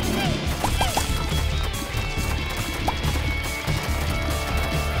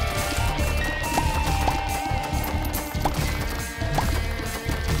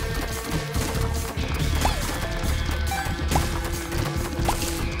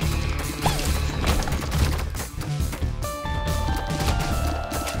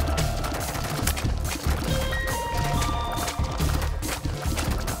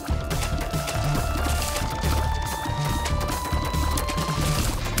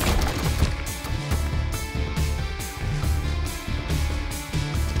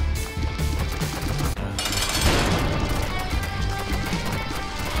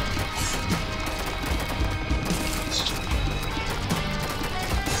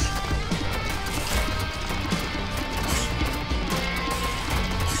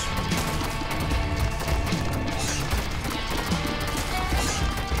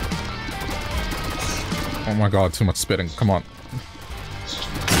 Oh my god, too much spitting. Come on. I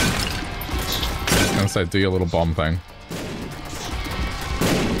was gonna say, do your little bomb thing.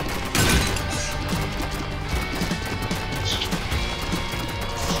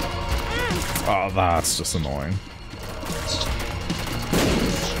 Oh, that's just annoying.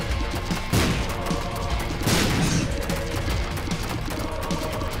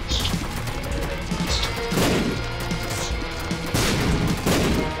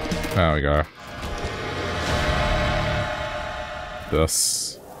 There we go.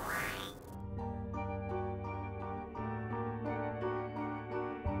 This.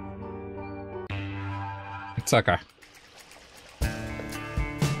 It's okay.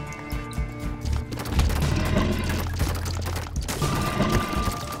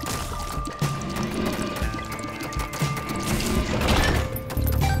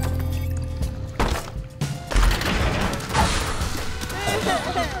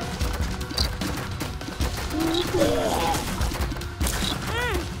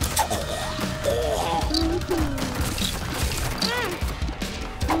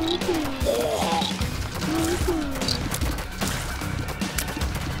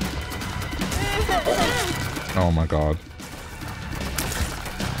 Oh my god.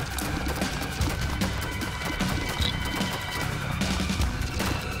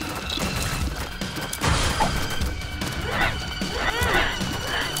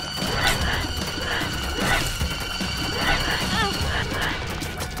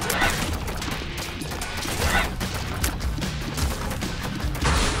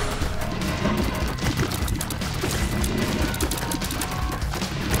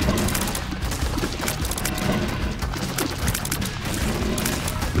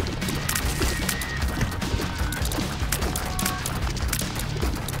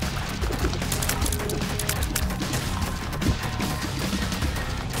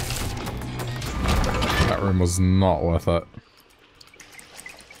 Was not worth it.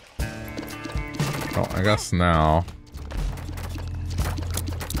 Oh, I guess now.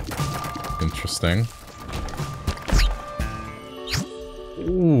 Interesting.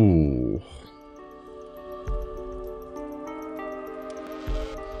 Ooh.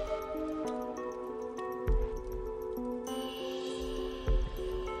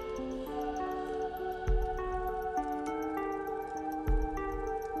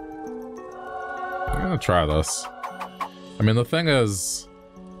 I'm gonna try this. I mean, the thing is...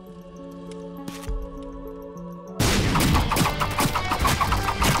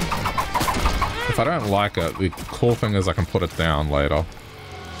 if I don't like it, the cool thing is I can put it down later.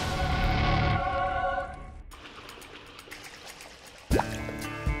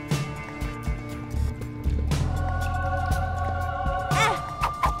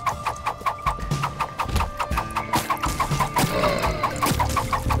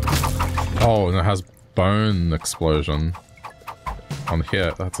 Oh, and it has bone explosion on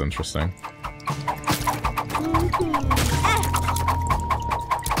here. That's interesting.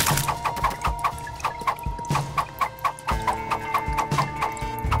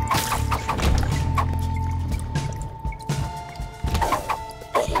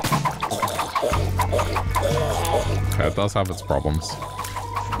 Okay, it does have its problems.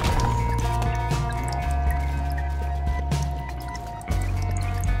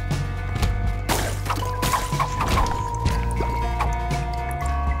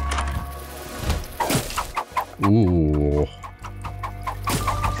 Ooh.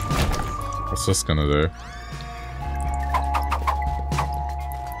 What's this gonna do?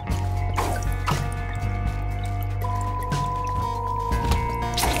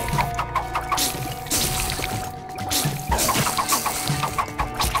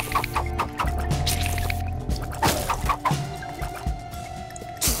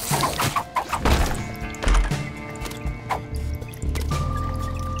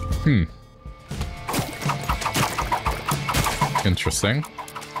 Interesting.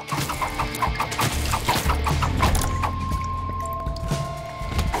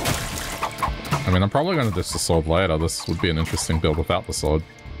 I mean, I'm probably going to ditch the sword later. This would be an interesting build without the sword.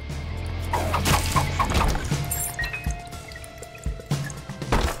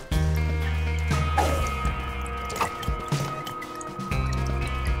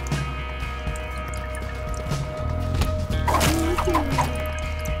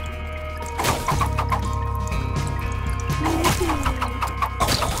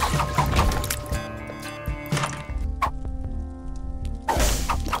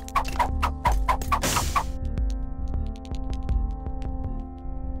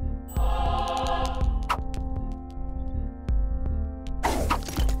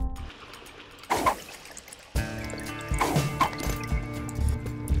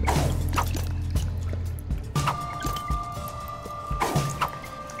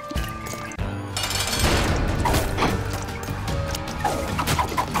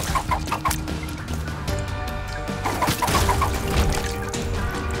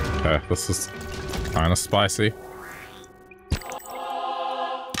 This is kind of spicy.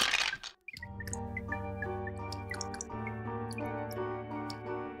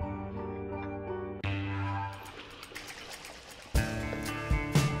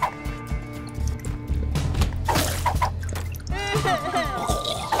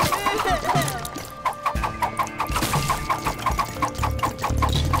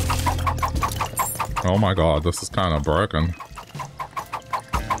 Oh my god, this is kind of broken.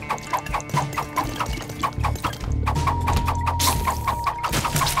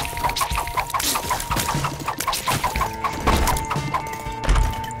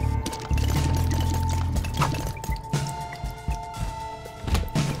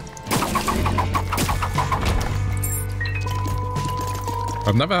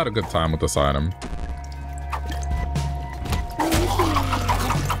 I've never had a good time with this item.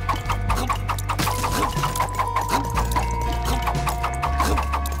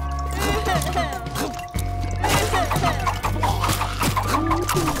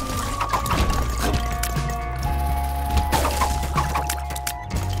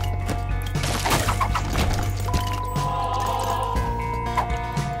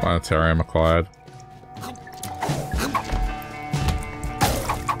 Planetarium acquired.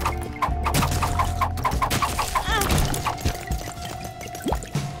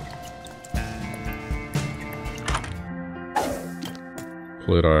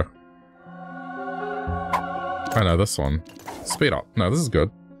 Pluto. I know this one. Speed up. No, this is good.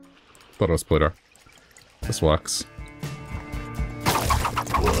 Thought it was Pluto. This works.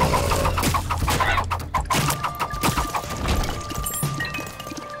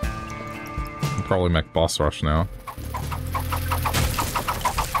 Can probably make boss rush now.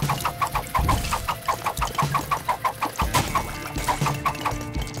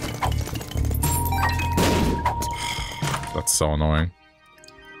 That's so annoying.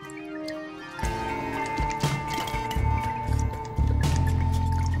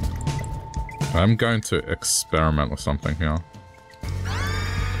 I'm going to experiment with something here.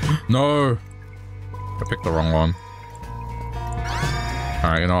 No! I picked the wrong one.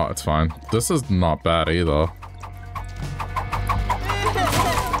 Alright, you know what? It's fine. This is not bad either.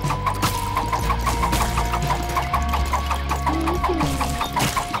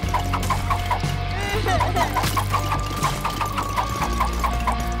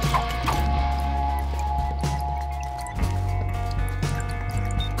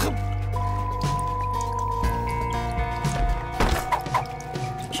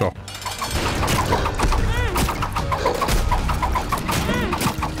 Sure.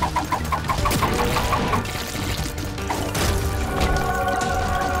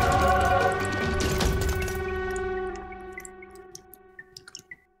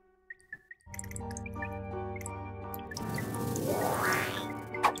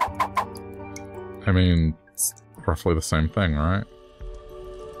 I mean, it's roughly the same thing, right?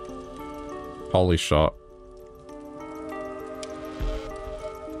 Holy shot.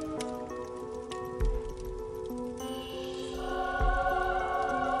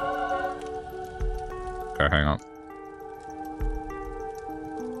 Okay, hang on.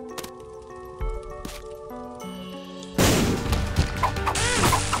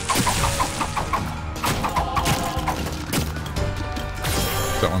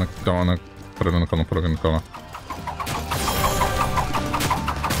 Don't wanna put it in the corner, put it in the corner.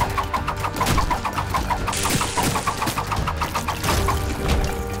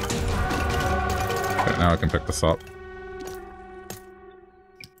 Okay, now I can pick this up.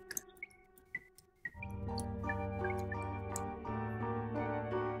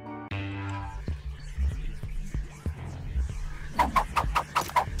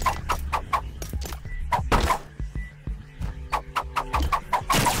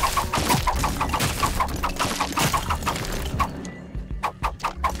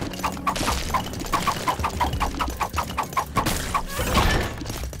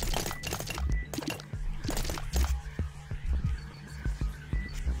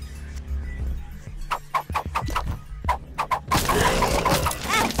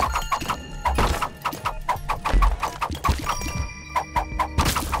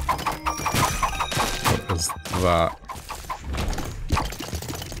 That.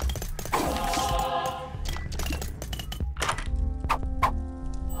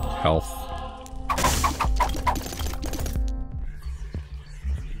 Health.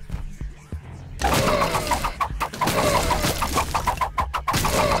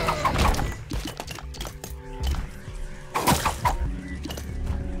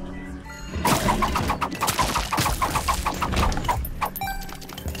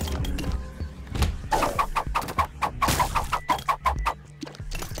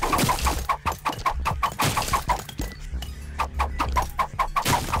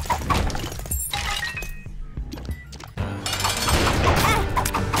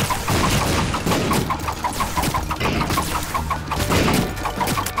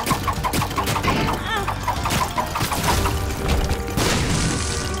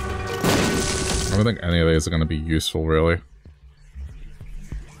 I don't think any of these are going to be useful, really.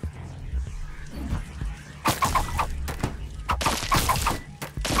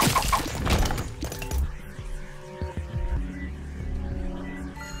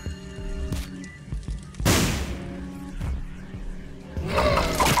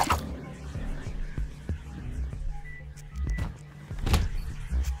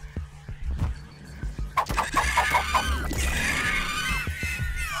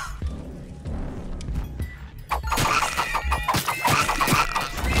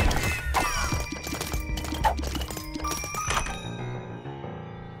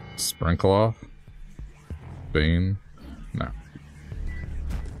 Sprinkler? Bean? No.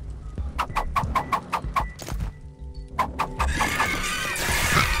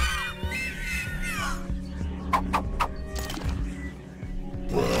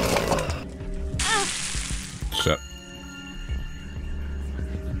 Shit.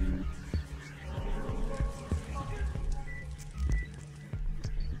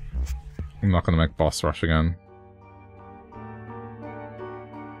 I'm not gonna make boss rush again.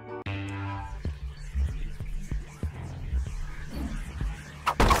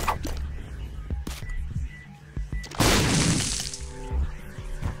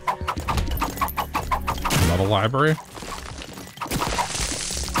 Another library?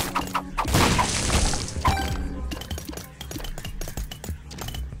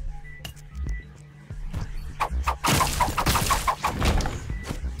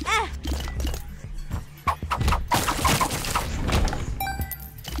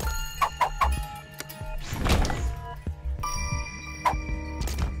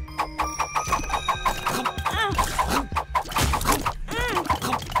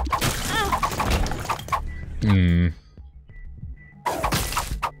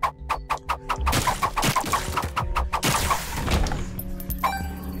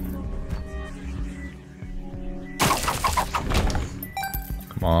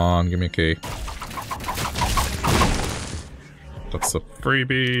 Come on, give me a key. That's a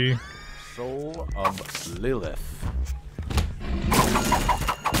freebie. Soul of Lilith.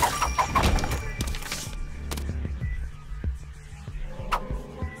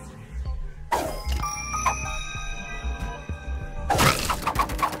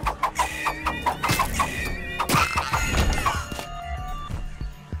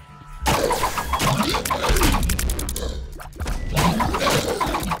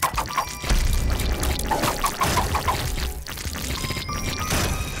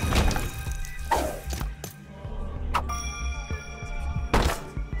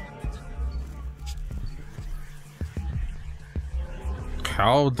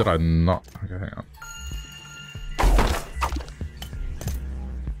 How did I not? Okay, hang on.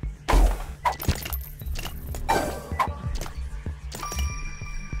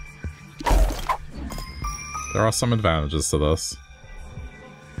 There are some advantages to this.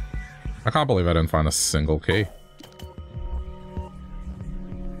 I can't believe I didn't find a single key.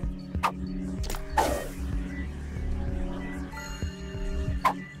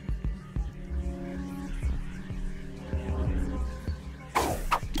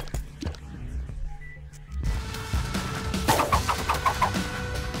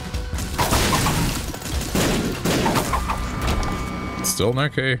 Still no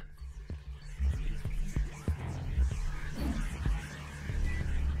key.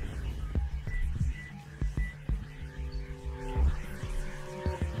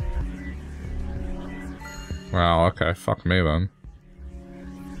 Wow, okay, fuck me then.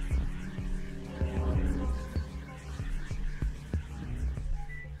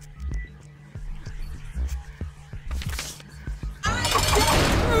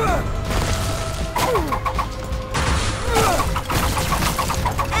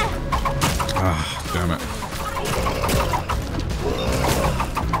 Ah, damn it.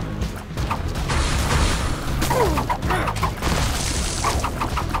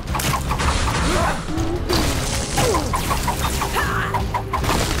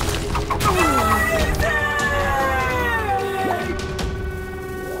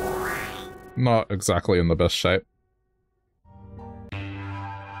 Not exactly in the best shape.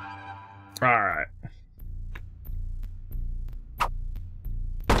 Alright.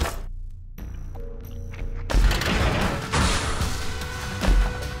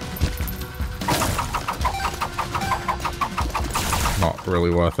 Not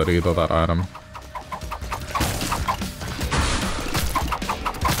really worth it either, that item.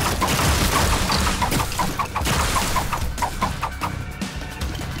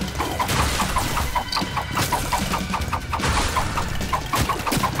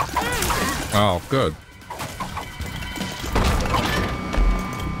 Oh, good.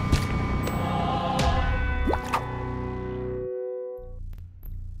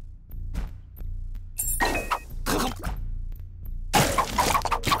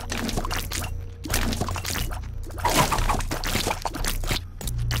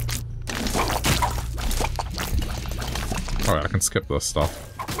 Alright, I can skip this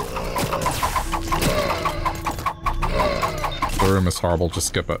stuff. The room is horrible, just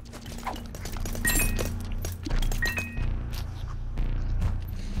skip it.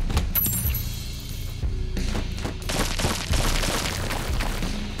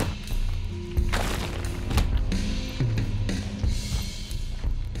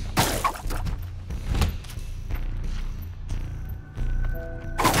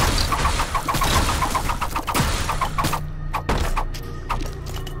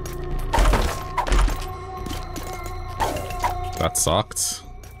 that sucked.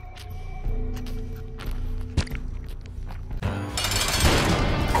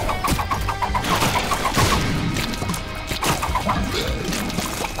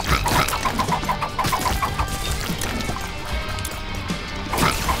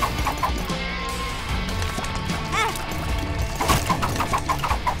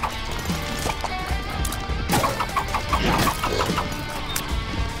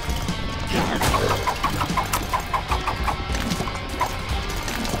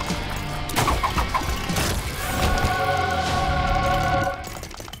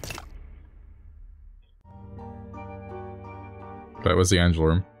 That was the angel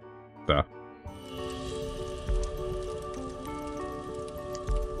room. There.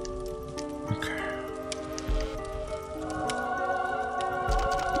 Okay.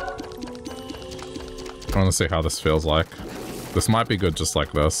 I want to see how this feels like. This might be good just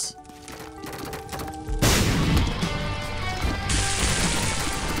like this.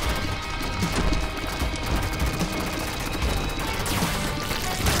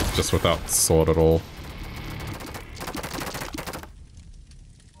 Just without sword at all.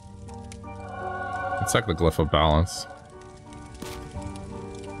 It's like the glyph of balance.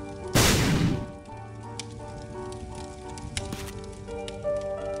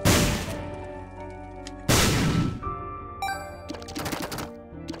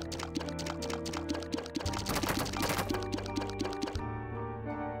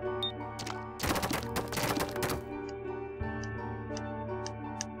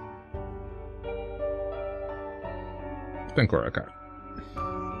 I think we're okay.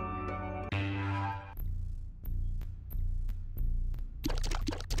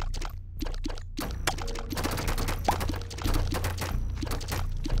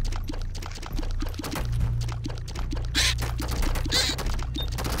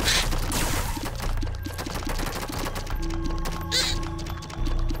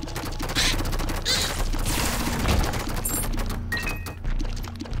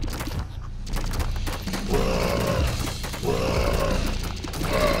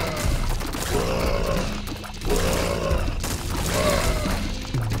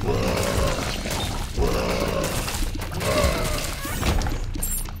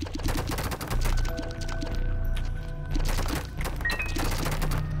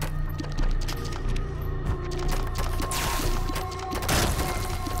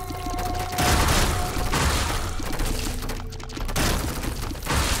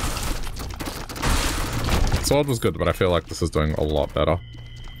 Sword was good, but I feel like this is doing a lot better.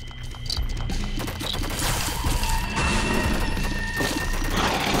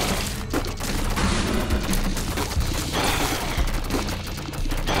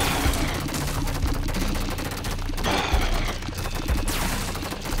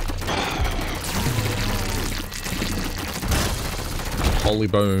 Holy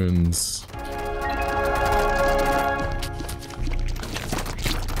bones.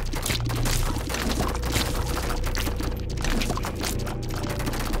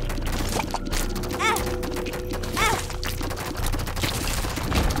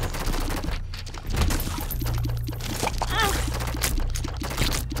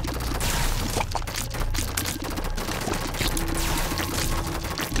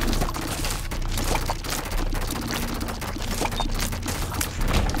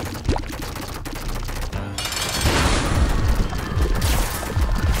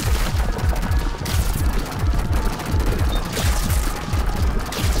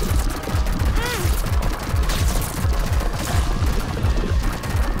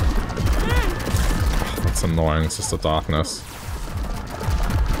 It's just the darkness.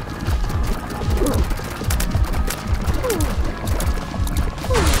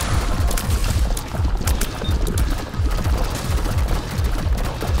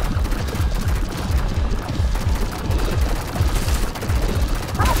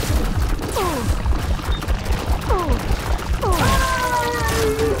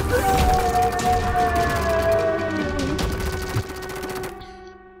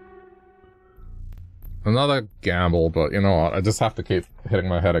 Another gamble, but you know what? I just have to keep hitting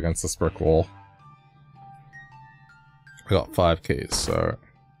my head against this brick wall. I got 5 keys, so...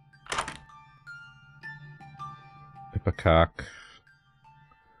 Ipecac.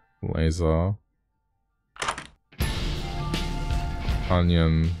 Laser.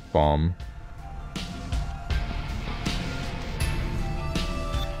 Onion bomb.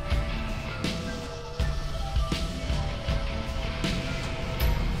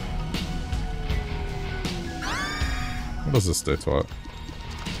 What does this do to it?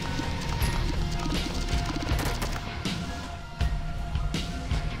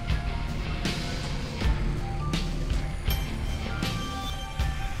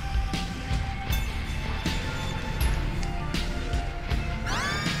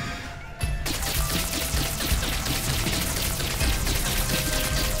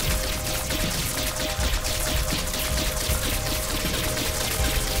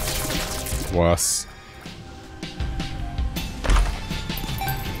 worse.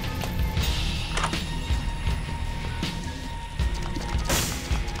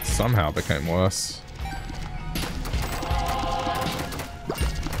 Somehow became worse.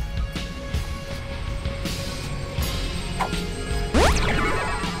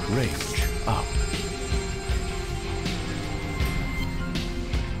 Range up.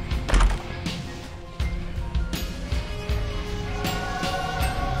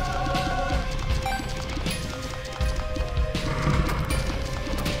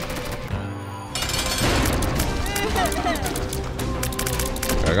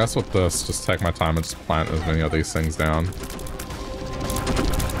 I guess with this, just take my time and just plant as many of these things down.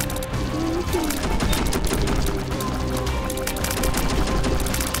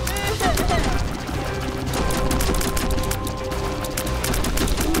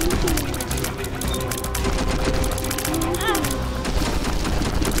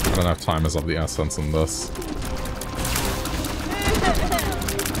 I don't have time is of the essence in this.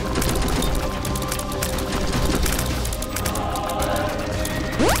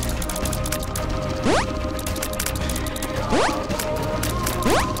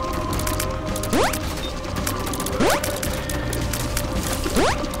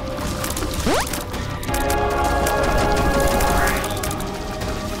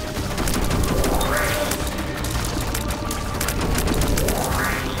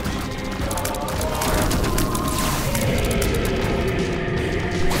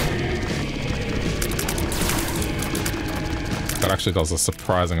 Actually does a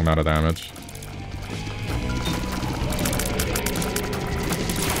surprising amount of damage.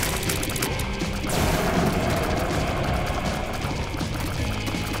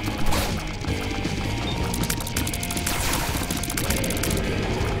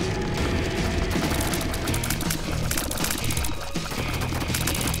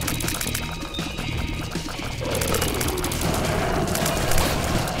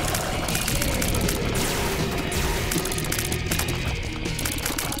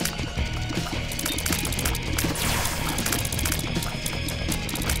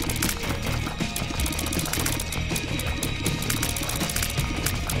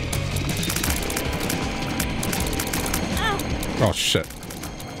 Oh shit.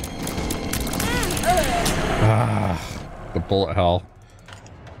 The bullet hell.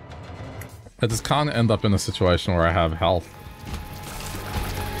 I just can't end up in a situation where I have health.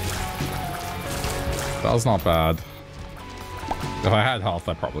 That was not bad. If I had health,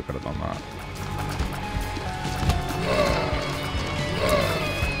 I probably could have done that.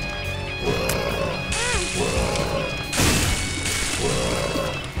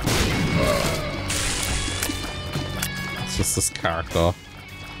 It's just this character.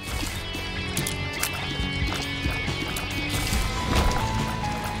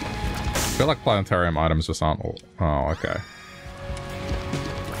 I feel like planetarium items just aren't... Oh, okay.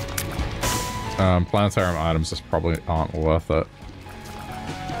 Planetarium items just probably aren't worth it.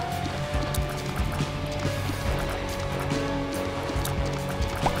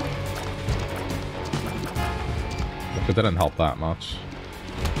 Look, it didn't help that much.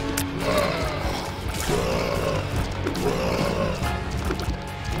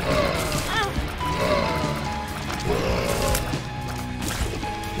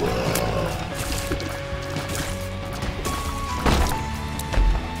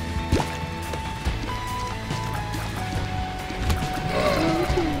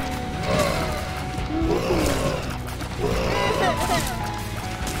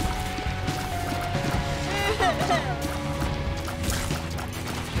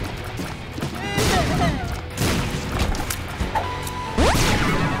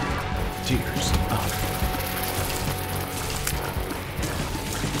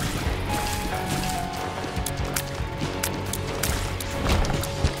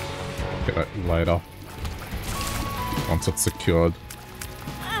 Later, once it's secured.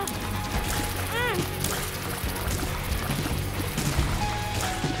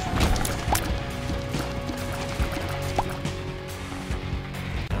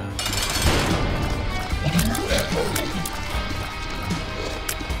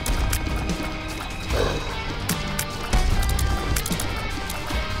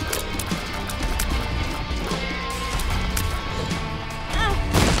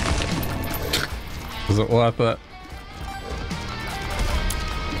 Is it worth it?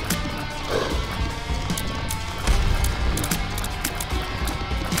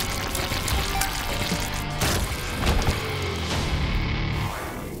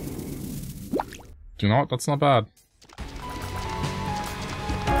 Do you know what? That's not bad.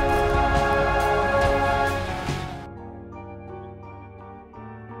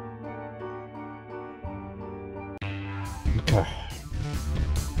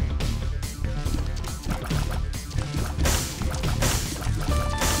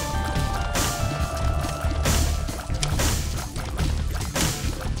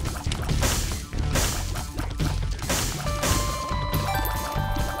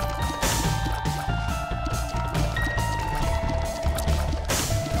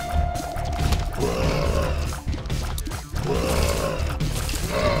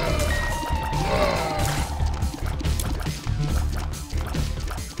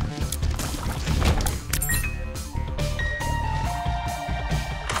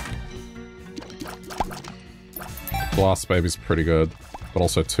 Blast Baby's pretty good, but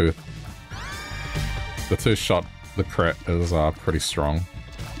also Tooth. The two-shot, the crit is pretty strong.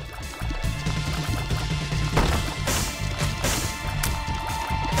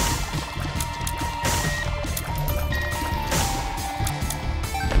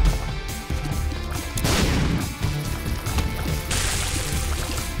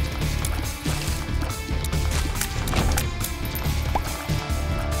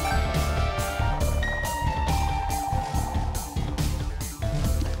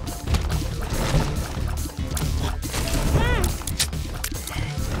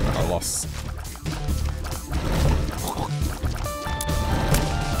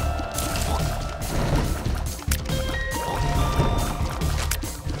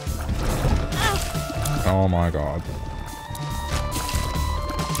 Oh my god.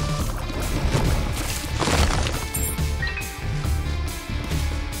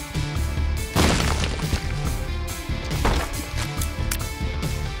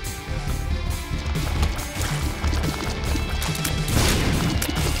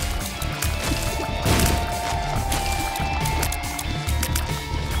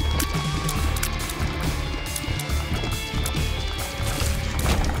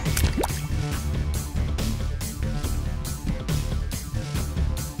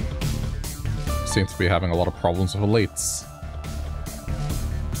 Seem to be having a lot of problems with elites.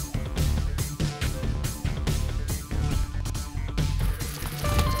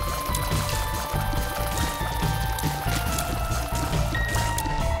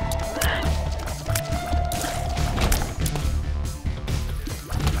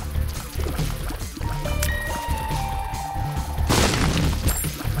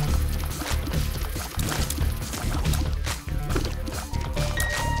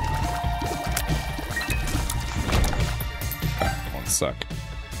 Suck.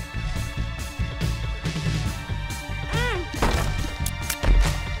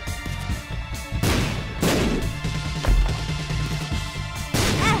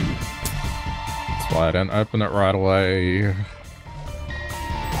 That's why I didn't open it right away.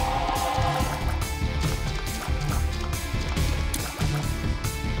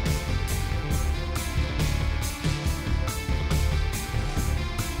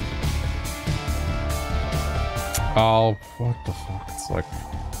 Oh, what the fuck? It's like...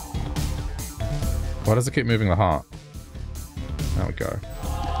 Why does it keep moving the heart? There we go.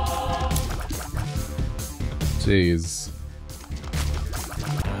 Jeez.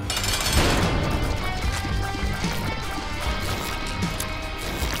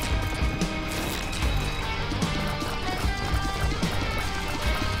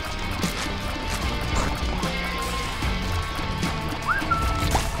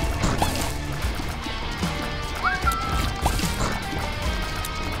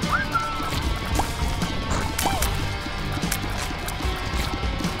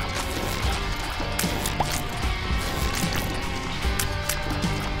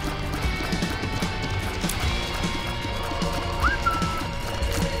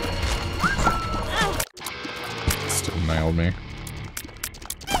 Me.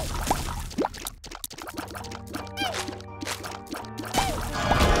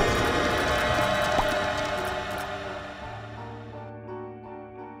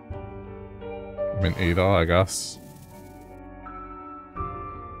 I mean, either, I guess.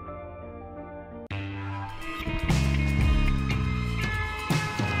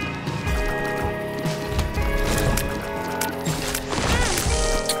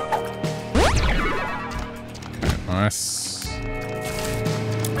 Okay, nice.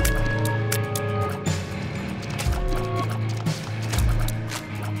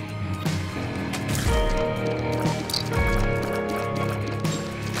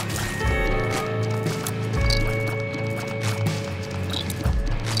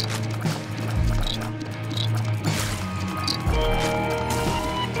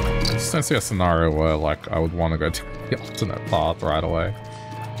 I don't see a scenario where, like, I would want to go to the alternate path right away.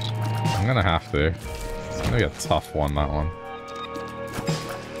 I'm gonna have to. It's gonna be a tough one, that one.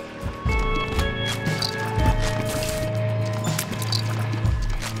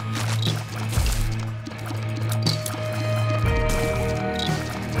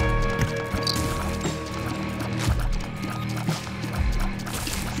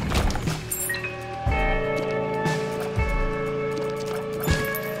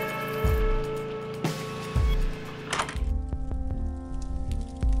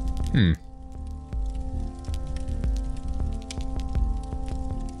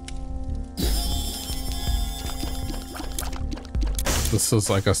 This is,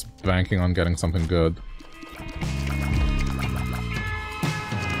 I guess, banking on getting something good.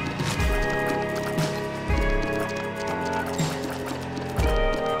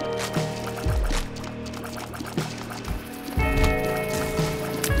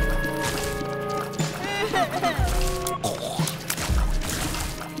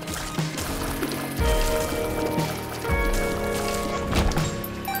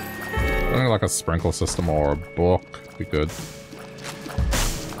 I think like a sprinkle system or a book would be good.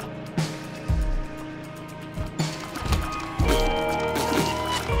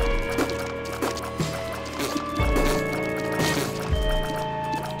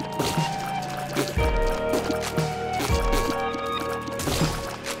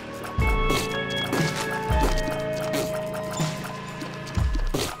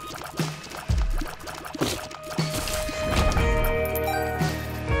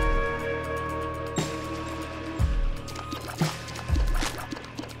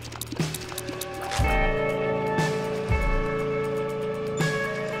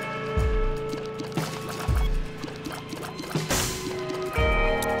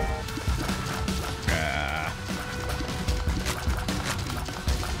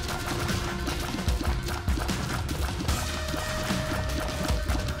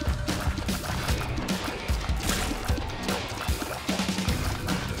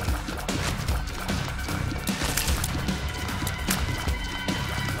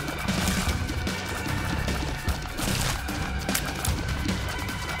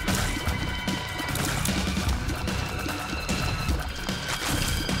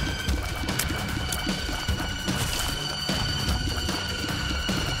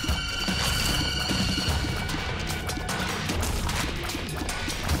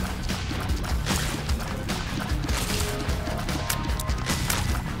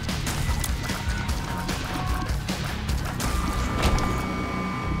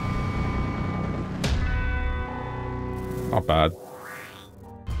 Not bad.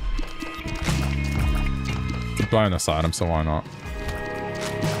 It's a bonus item, so why not?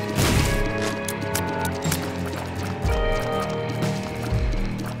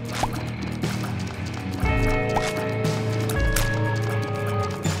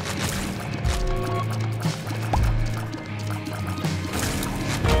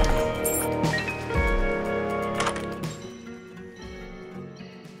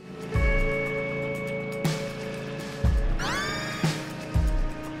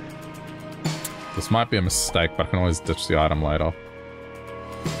 Might be a mistake, but I can always ditch the item later.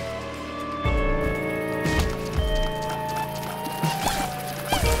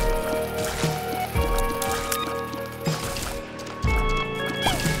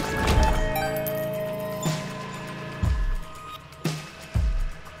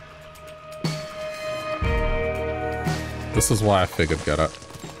 This is why I figured get it.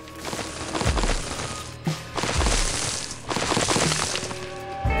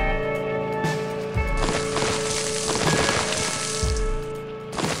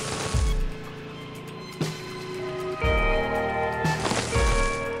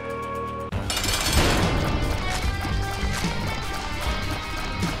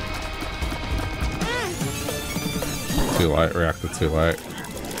 Reacted too late.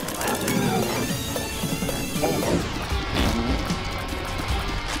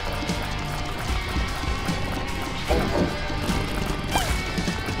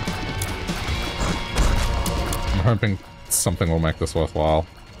 I'm hoping something will make this worthwhile.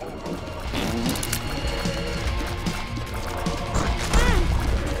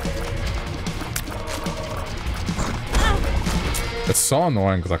 It's so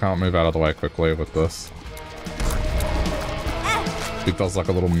annoying because I can't move out of the way quickly with this. If he does like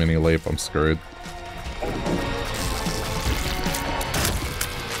a little mini leap, I'm screwed.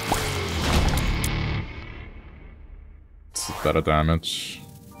 It's better damage.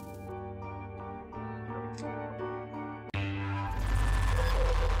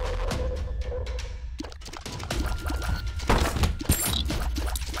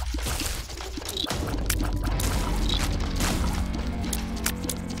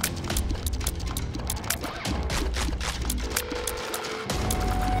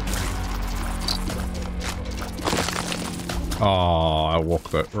 Oh, I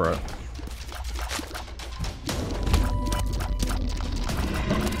walked it, right.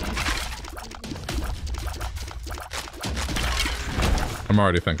 I'm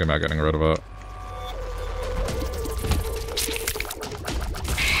already thinking about getting rid of it.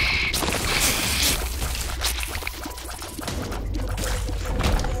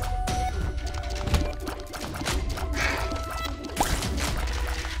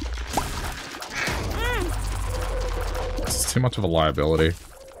 too much of a liability.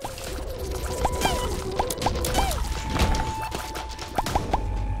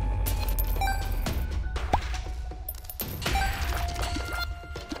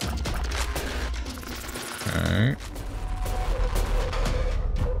 Okay.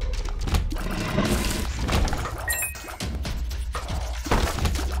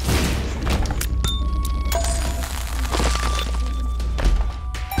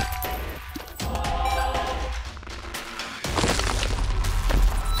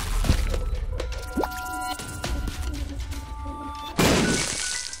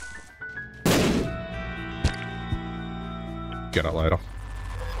 Get it later.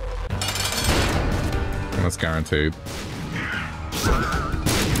 And that's guaranteed.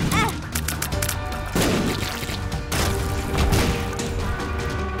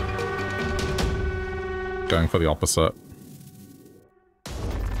 Going for the opposite.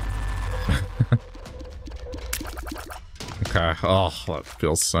 Okay. Oh, that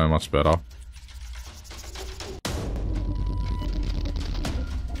feels so much better.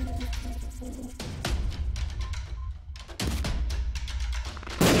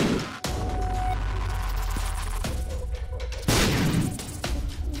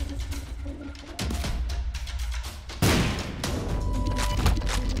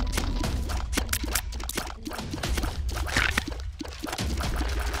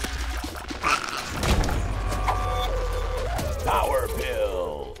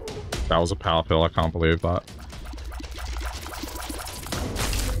 That was a power pill, I can't believe that.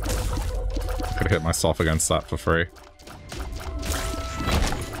 Could hit myself against that for free.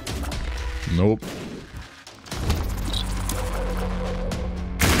 Nope.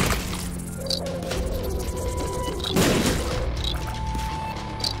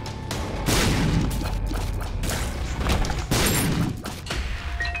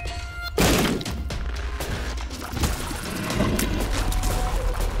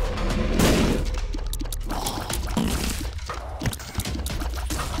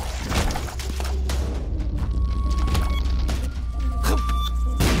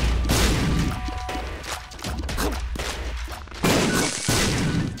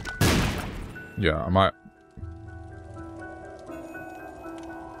 Yeah, I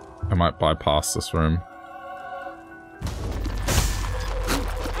might bypass this room.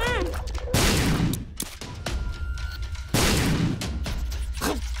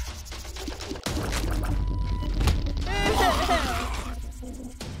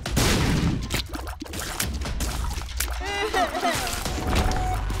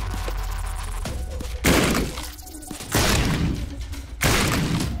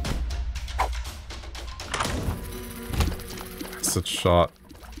 Acid shot.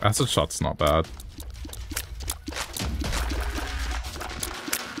 Acid shot's not bad.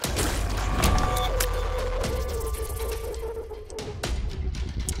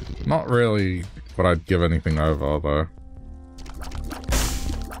 Not really what I'd give anything over, though.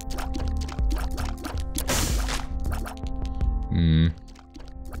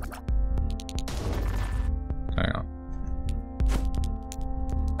 Hang on.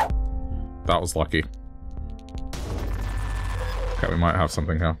 That was lucky. Okay, we might have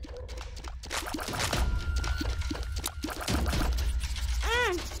something here.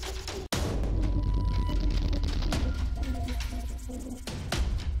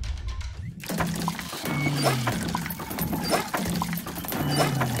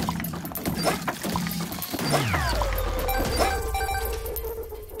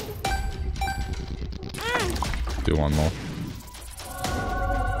 Do one more.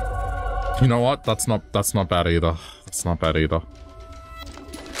 You know what? That's not bad either. That's not bad either.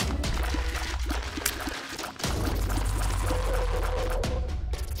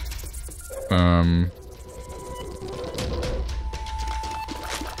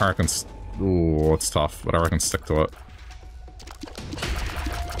 I reckon... Ooh, it's tough, but I reckon stick to it.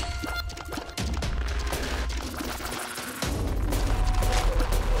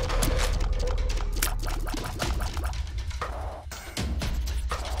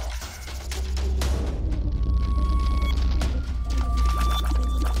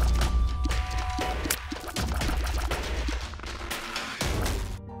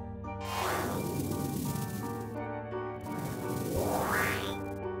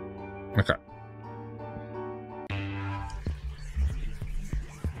 Okay.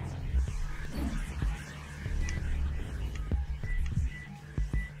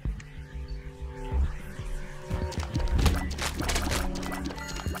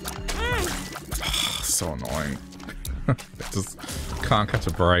 So annoying. I just can't catch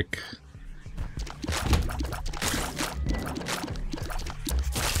a break.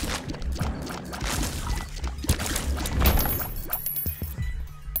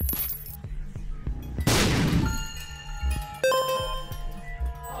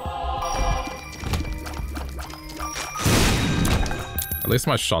 least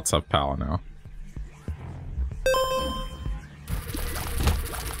my shots have power now.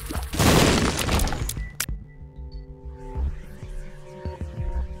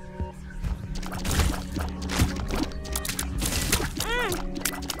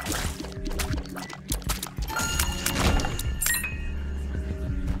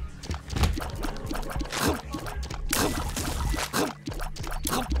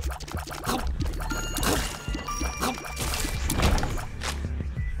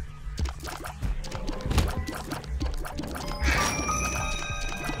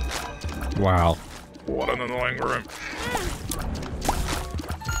 Wow. What an annoying room.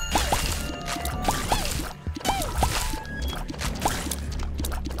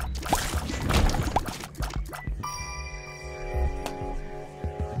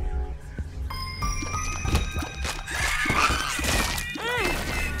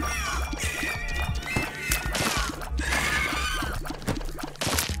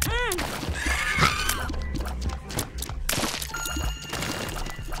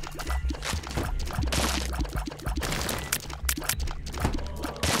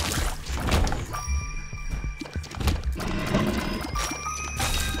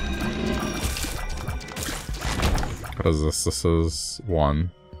 What is this? This is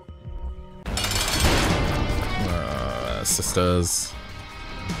 1. Sisters.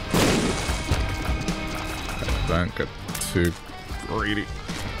 Okay, don't get too greedy.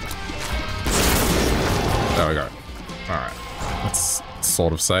 There we go. Alright. That's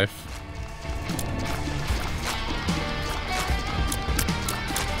sort of safe.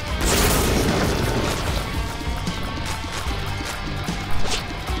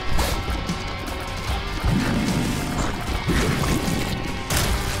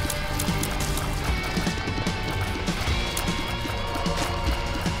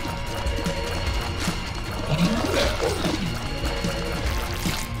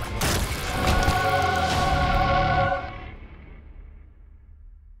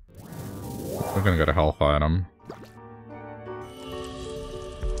 We're gonna get a health item.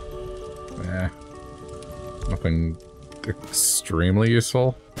 Eh. Nothing extremely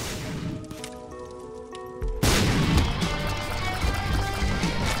useful.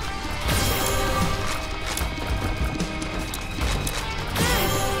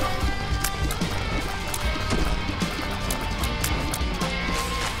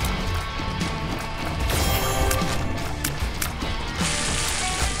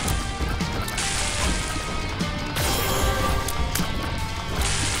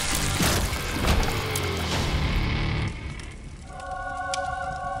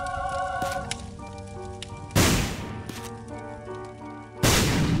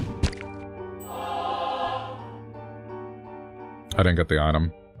 I didn't get the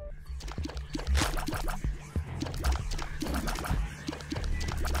item.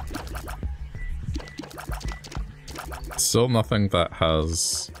 Still nothing that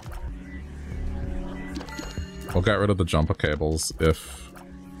has... We'll get rid of the jumper cables if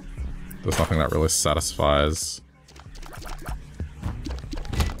there's nothing that really satisfies.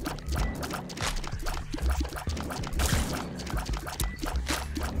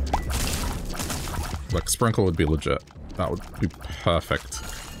 Like, Sprinkle would be legit. That would be perfect.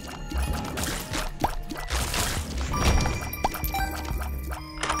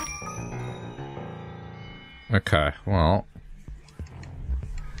 Okay, well...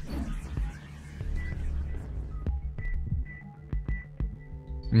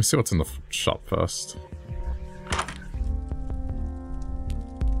 Let me see what's in the shop first.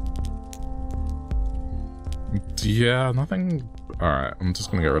 Yeah, nothing... Alright, I'm just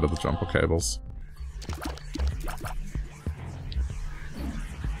gonna get rid of the jumper cables.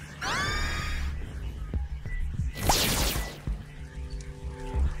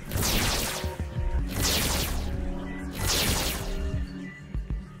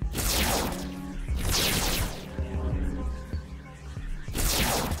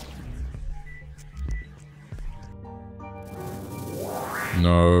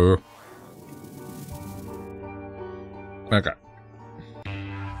 No. Okay.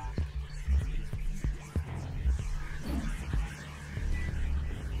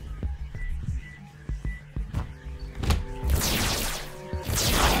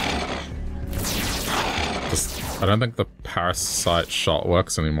 I don't think the parasite shot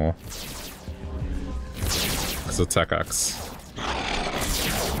works anymore. Because of Tech X.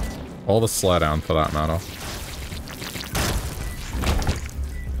 Or the slide down for that matter.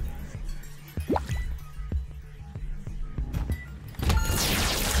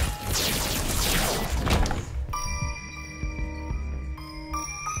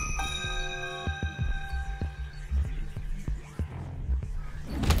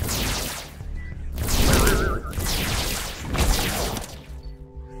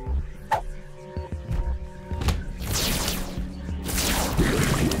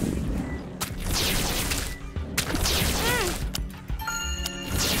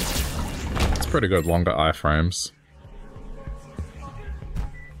 pretty good, longer iframes.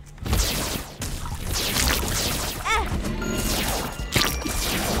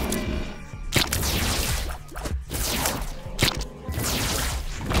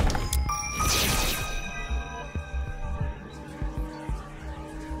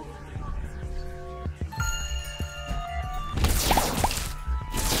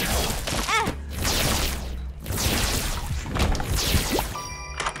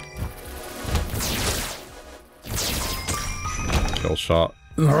 Kill shot.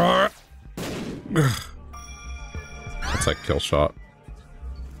 I'll take kill shot.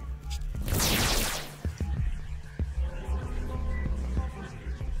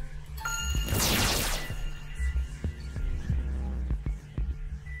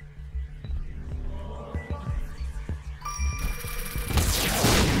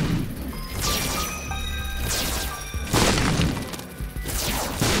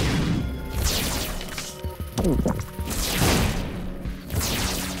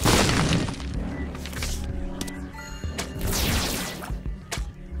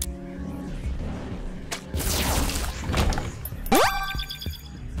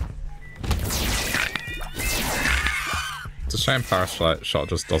 Shame Parasite Shot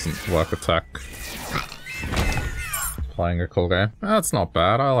just doesn't work attack. Playing a cool game. That's not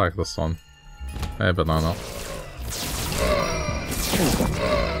bad, I like this one. Hey, banana.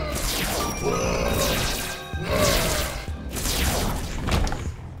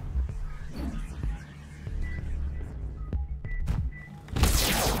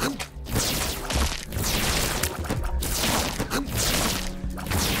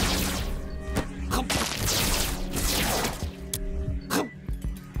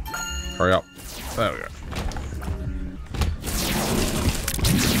 Hurry up. There we go.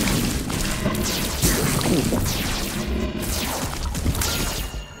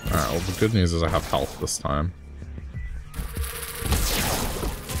 Alright, well the good news is I have health this time.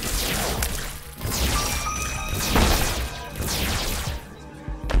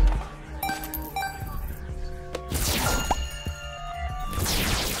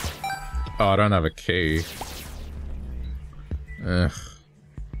 Oh, I don't have a key. Ugh.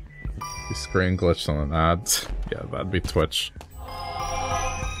 Screen glitched on an ad. Yeah, that'd be Twitch.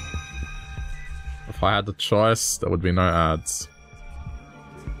 If I had the choice, there would be no ads.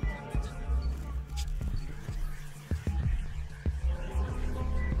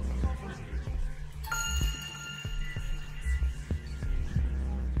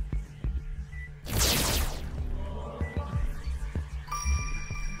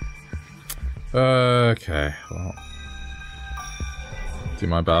 Okay, well, do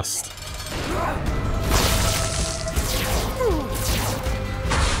my best.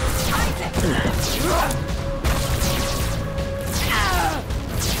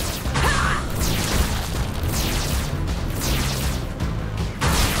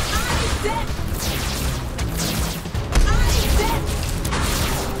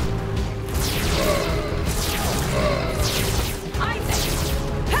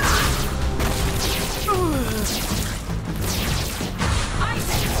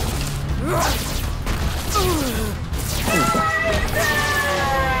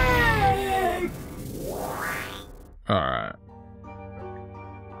 Alright.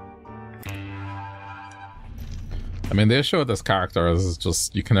 I mean, the issue with this character is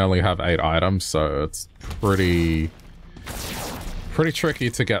just you can only have 8 items, so it's pretty tricky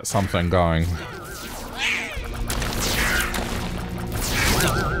to get something going.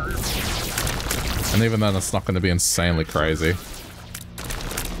 And even then, it's not going to be insanely crazy.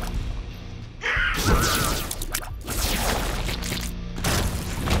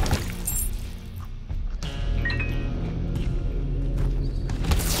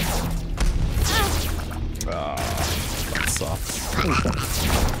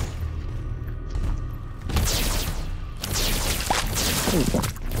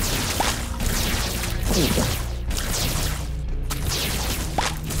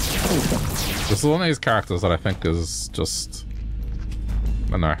 This is one of these characters that I think is just,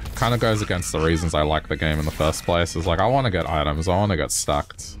 I don't know, kind of goes against the reasons I like the game in the first place. It's like, I want to get items, I want to get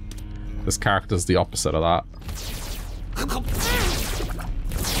stacked. This character's the opposite of that.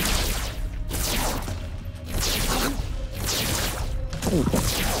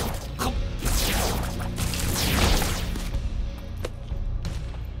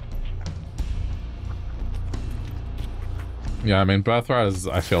 Yeah, I mean, Birthright is,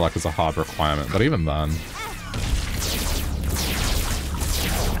 I feel like, is a hard requirement, but even then...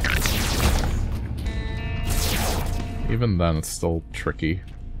 Even then, it's still tricky.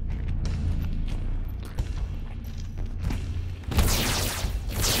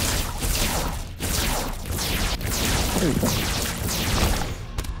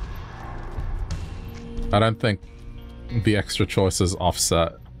 I don't think the extra choices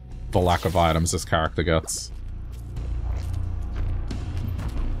offset the lack of items this character gets.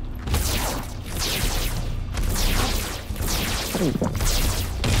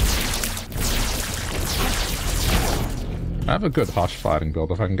 I have a good Hush fighting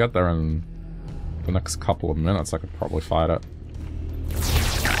build. If I can get there in the next couple of minutes, I could probably fight it.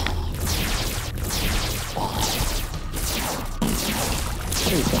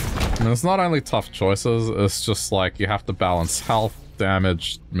 I mean, it's not only tough choices, it's just like you have to balance health,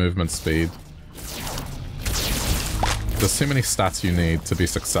 damage, movement speed. There's too many stats you need to be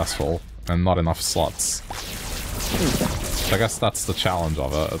successful, and not enough slots. I guess that's the challenge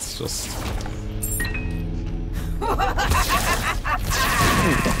of it, it's just...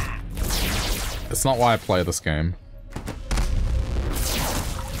 It's not why I play this game.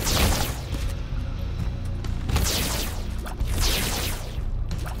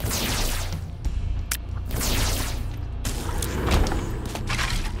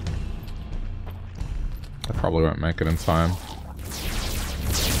 I probably won't make it in time.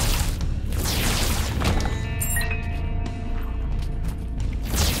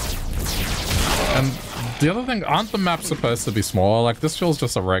 And the other thing, aren't the maps supposed to be smaller? Like, this feels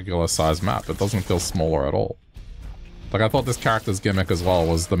just a regular size map. It doesn't feel smaller at all. Like, I thought this character's gimmick as well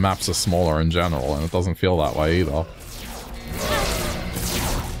was the maps are smaller in general, and it doesn't feel that way either.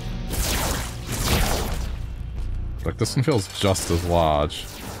 Like, this one feels just as large.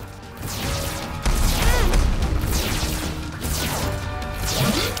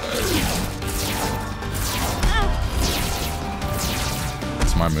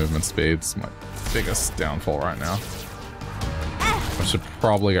 It's my movement speed. It's my biggest downfall right now. I should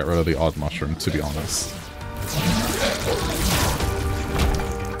probably get rid of the odd mushroom, to be honest.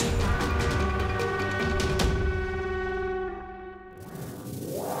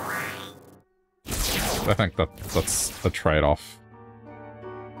 I think that's a trade-off.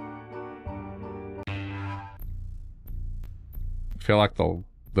 I feel like the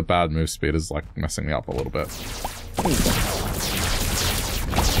bad move speed is like messing me up a little bit.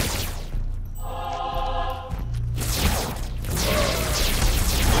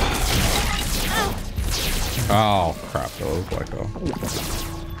 Oh, crap, that was like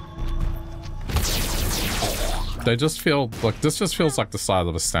a... They just feel... Like, this just feels like the size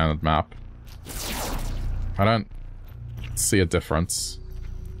of a standard map. I don't see a difference.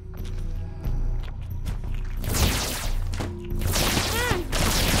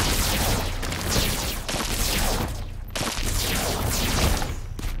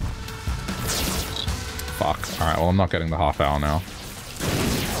 Fuck. Alright, well, I'm not getting the half hour now.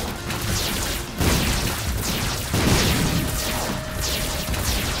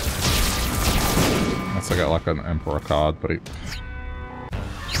 I got like an Emperor card, but he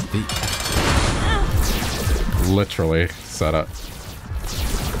literally said it.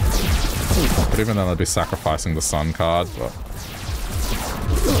 But even then I'd be sacrificing the Sun card, but...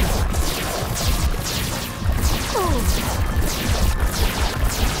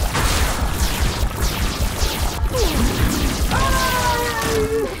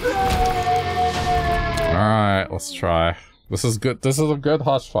 Alright, let's try. This is good. This is a good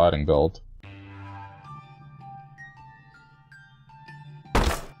Hush fighting build.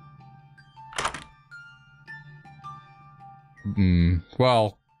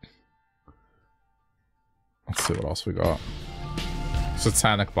 Well, let's see what else we got.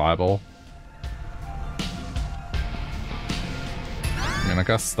 Satanic Bible. I mean, I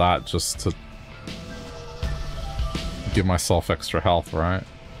guess that just to give myself extra health, right?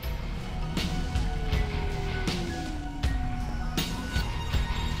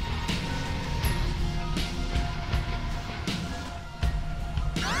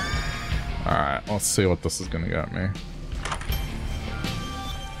 Alright, let's see what this is gonna get me.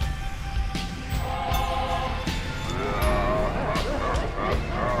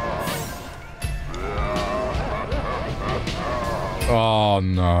 Oh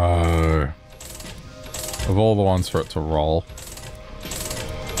no. Of all the ones for it to roll.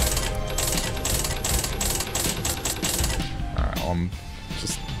 Alright, well, I'm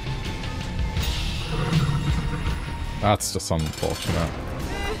just... That's just unfortunate.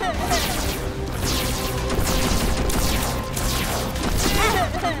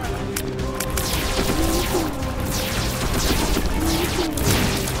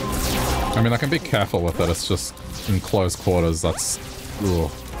 I mean, I can be careful with it, it's just in close quarters, that's...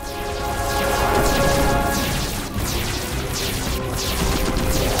 Ugh.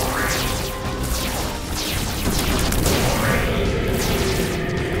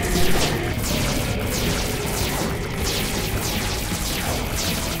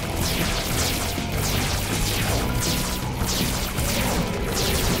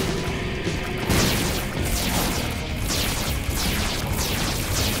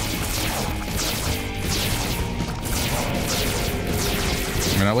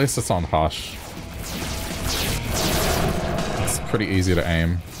 at least it's on hush. It's pretty easy to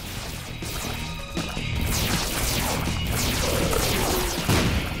aim.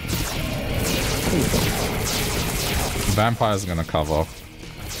 Vampire's gonna cover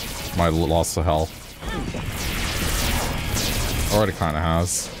my loss of health. Already kinda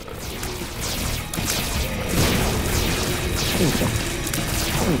has.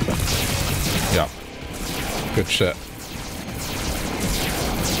 Yep. Good shit.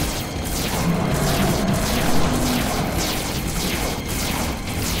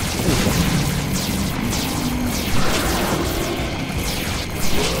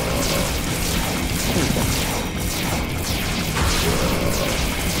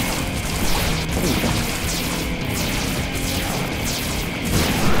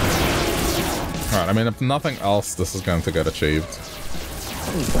 Alright, I mean, if nothing else, this is going to get achieved.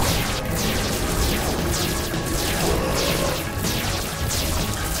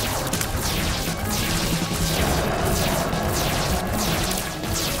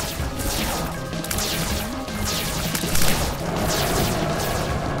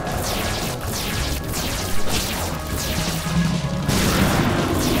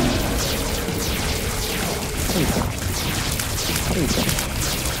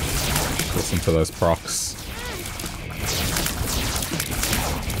 Listen to those procs.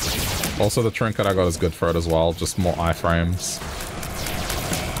 Also, the trinket I got is good for it as well, just more iframes.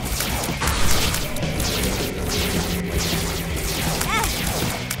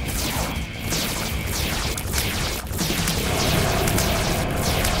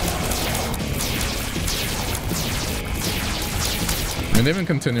 I mean, even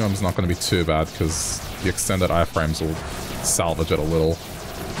Continuum's not going to be too bad, because the extended iframes will salvage it a little.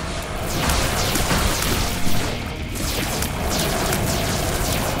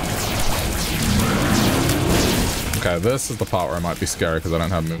 Okay, this is the part where it might be scary because I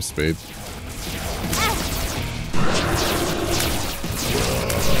don't have move speed.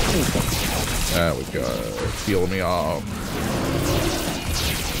 There we go. Heal me up.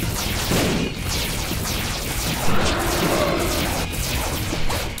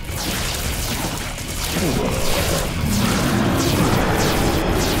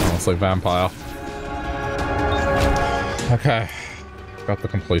 Honestly, vampire. Okay. Got the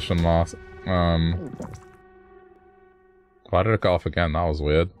completion loss. Why did it go off again? That was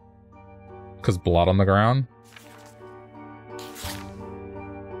weird. Because blood on the ground?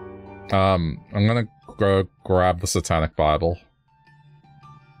 I'm gonna go grab the Satanic Bible.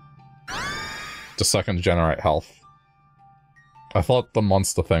 Just so I can generate health. I thought the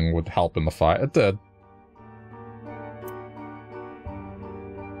monster thing would help in the fight. It did.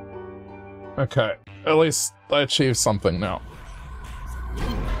 Okay. At least I achieved something now.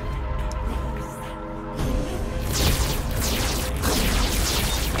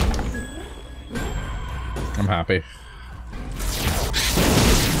 I'm happy.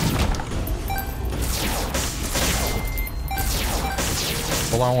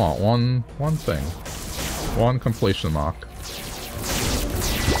 All I want, one thing. One completion mark.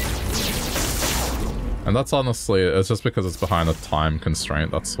 And that's honestly, it's just because it's behind a time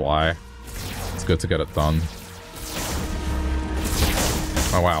constraint, that's why. It's good to get it done.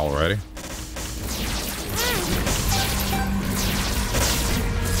 Oh wow, already?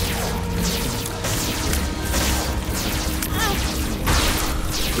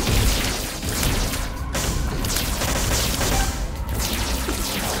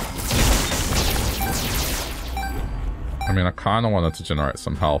 I mean, I kind of wanted to generate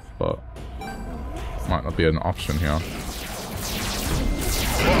some health, but might not be an option here.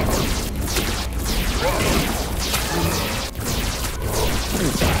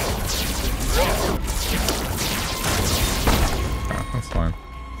 Yeah, that's fine.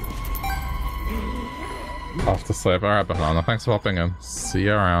 Off to sleep. Alright, Banana, thanks for hopping in. See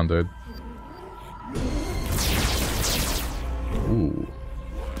you around, dude. Ooh.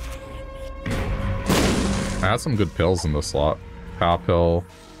 I had some good pills in this slot. Power pill.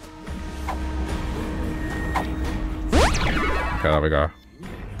 Okay, there we go.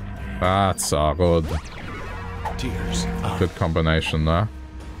 That's good. Tears of Good combination there.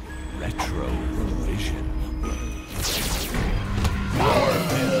 retro vision.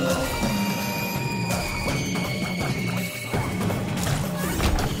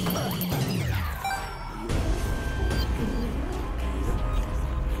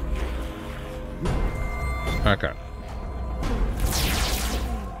 Okay.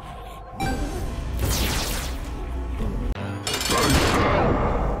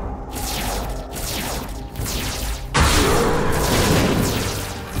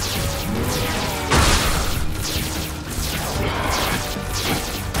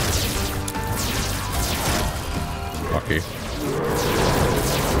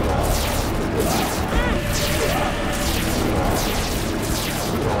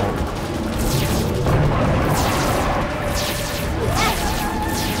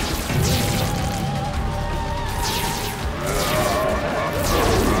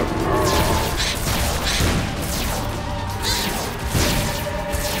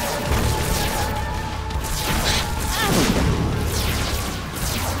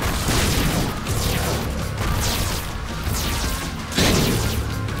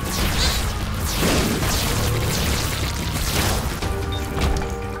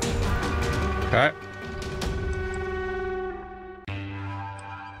 Okay.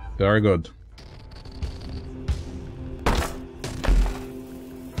 Very good.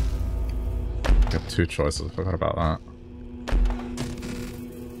 Got two choices. Forgot about that.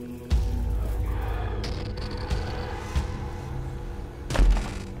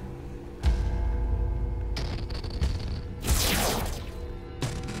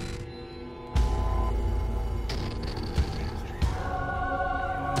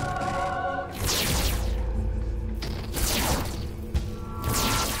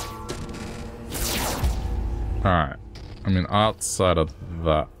 Alright. I mean, outside of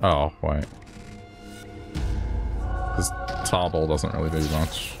that... Oh, wait. This tarball doesn't really do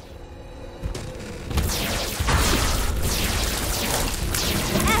much.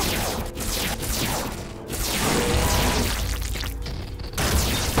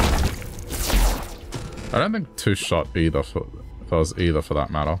 I don't think two-shot either does either for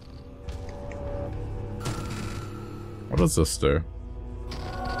that matter. What does this do?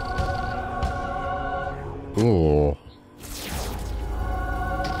 Ooh.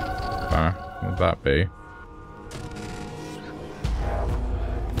 Okay, what would that be?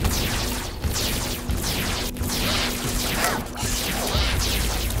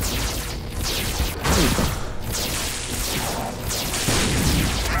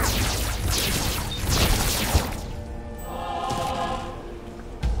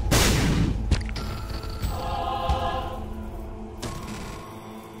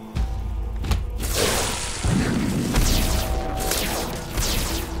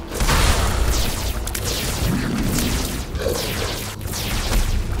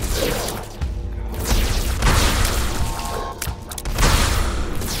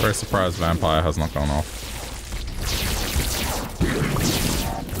 Very surprised Vampire has not gone off.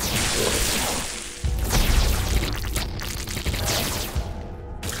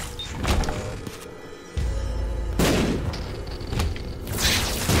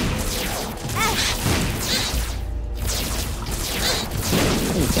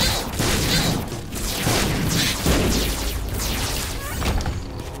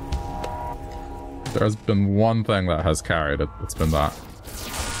 There's been one thing that has carried it, it's been that.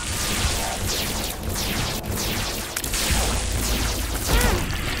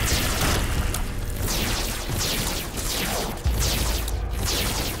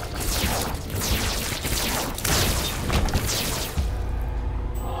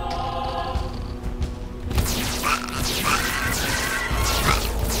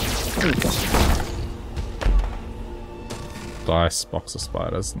 Dice, box of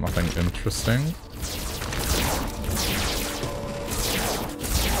spiders, nothing interesting.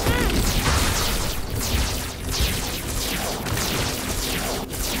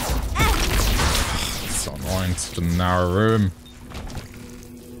 So annoying, such a narrow room.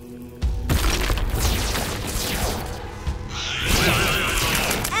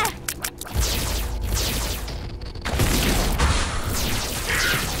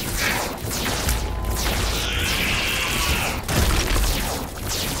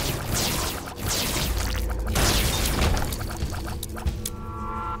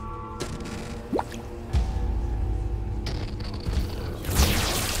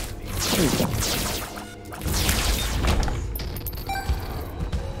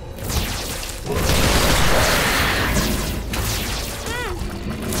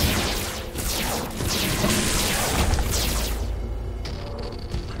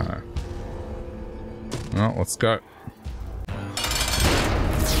 Let's go.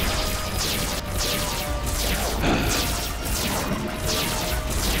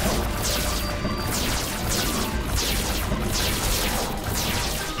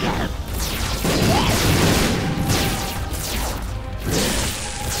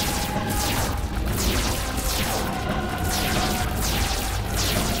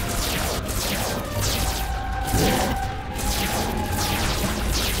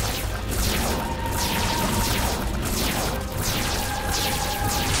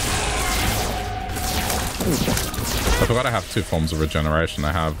 I forgot I have two forms of regeneration.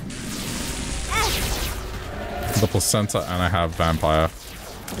 I have the placenta and I have vampire.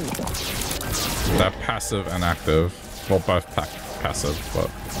 They're passive and active. Well, both passive, but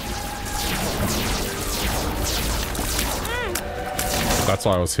that's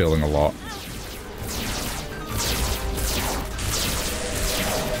why I was healing a lot.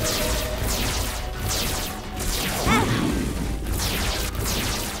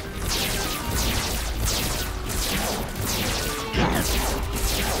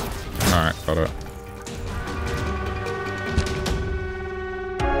 Alright, got it.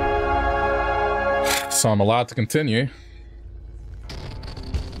 So I'm allowed to continue.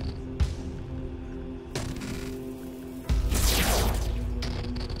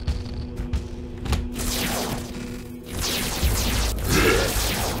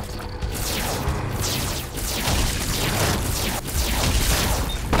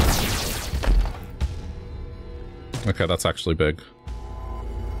 Okay, that's actually big.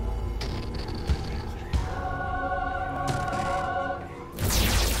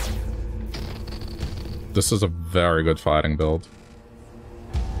 This is a very good fighting build.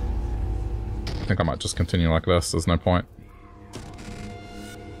 I think I might just continue like this. There's no point.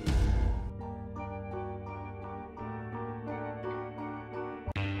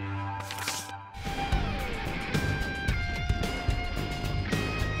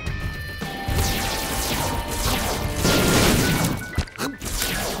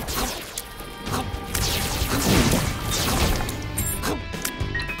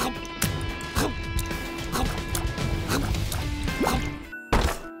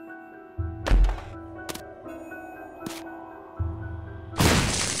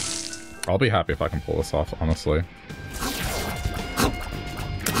 I'll be happy if I can pull this off, honestly.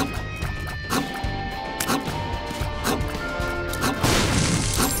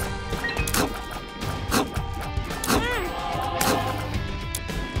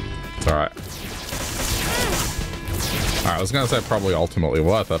 It's alright. Alright, I was gonna say probably ultimately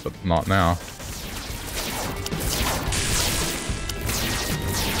worth it, but not now.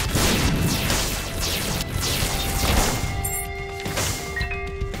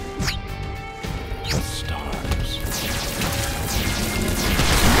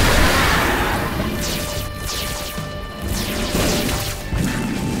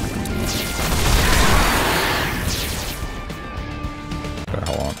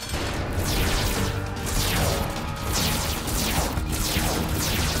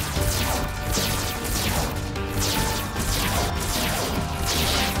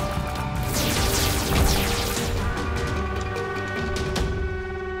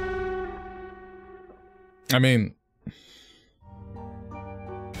 I mean, I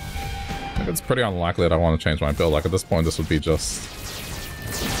think it's pretty unlikely that I want to change my build. Like, at this point, this would be just...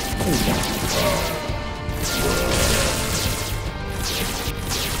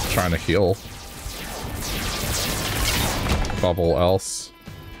 trying to heal. Above all else.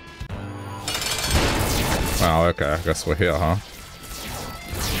 Oh, okay. I guess we're here, huh?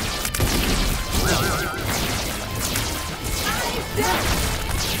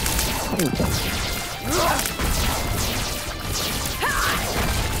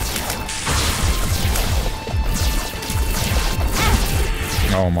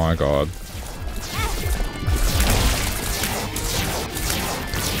 Oh my god.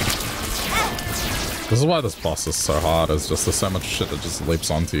 This is why this boss is so hard, is just there's so much shit that just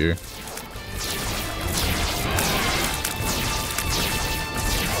leaps onto you.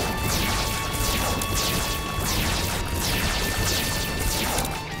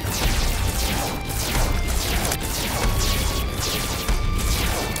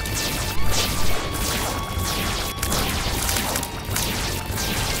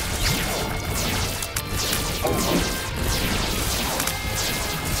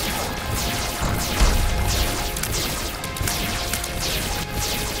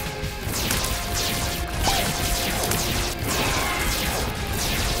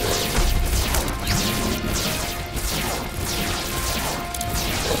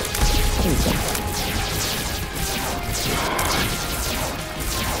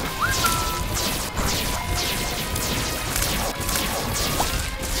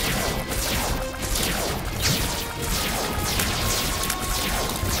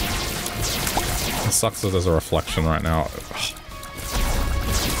 Sucks that there's a reflection right now. Ugh.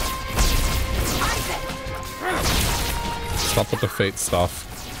 Stop with the fate stuff.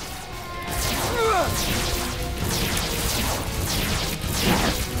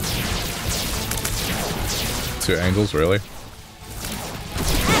 Two angels, really?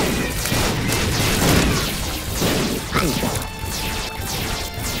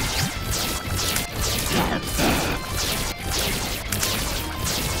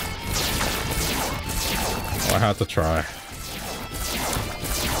 I had to try.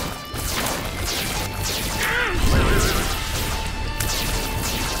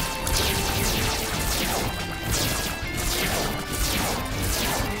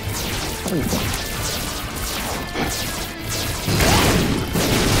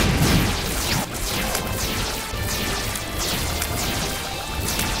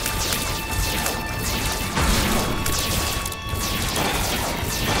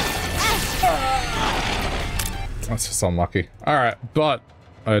 That's just unlucky. Alright, but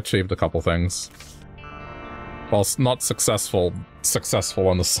I achieved a couple things. Well, not successful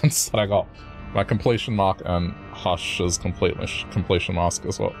in the sense that I got my completion mark and Hush's completion mask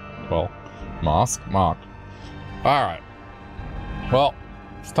as well. Well, mark. Alright. Well,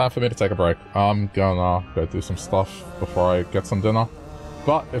 it's time for me to take a break. I'm gonna go do some stuff before I get some dinner.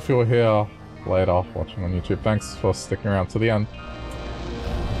 But if you're here later watching on YouTube. Thanks for sticking around to the end.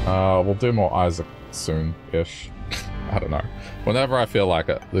 We'll do more Isaac soon-ish. I don't know. Whenever I feel like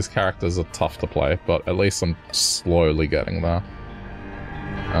it. These characters are tough to play, but at least I'm slowly getting there.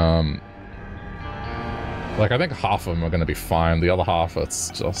 Like, I think half of them are going to be fine. The other half, it's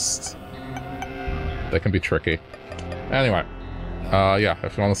just... they can be tricky. Anyway. Yeah,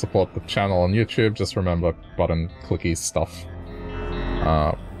 if you want to support the channel on YouTube, just remember button clicky stuff.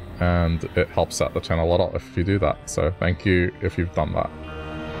 And it helps out the channel a lot if you do that. So thank you if you've done that.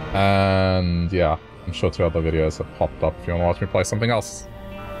 And yeah, I'm sure 2 other videos have popped up if you want to watch me play something else.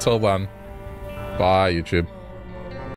 Till then, bye YouTube.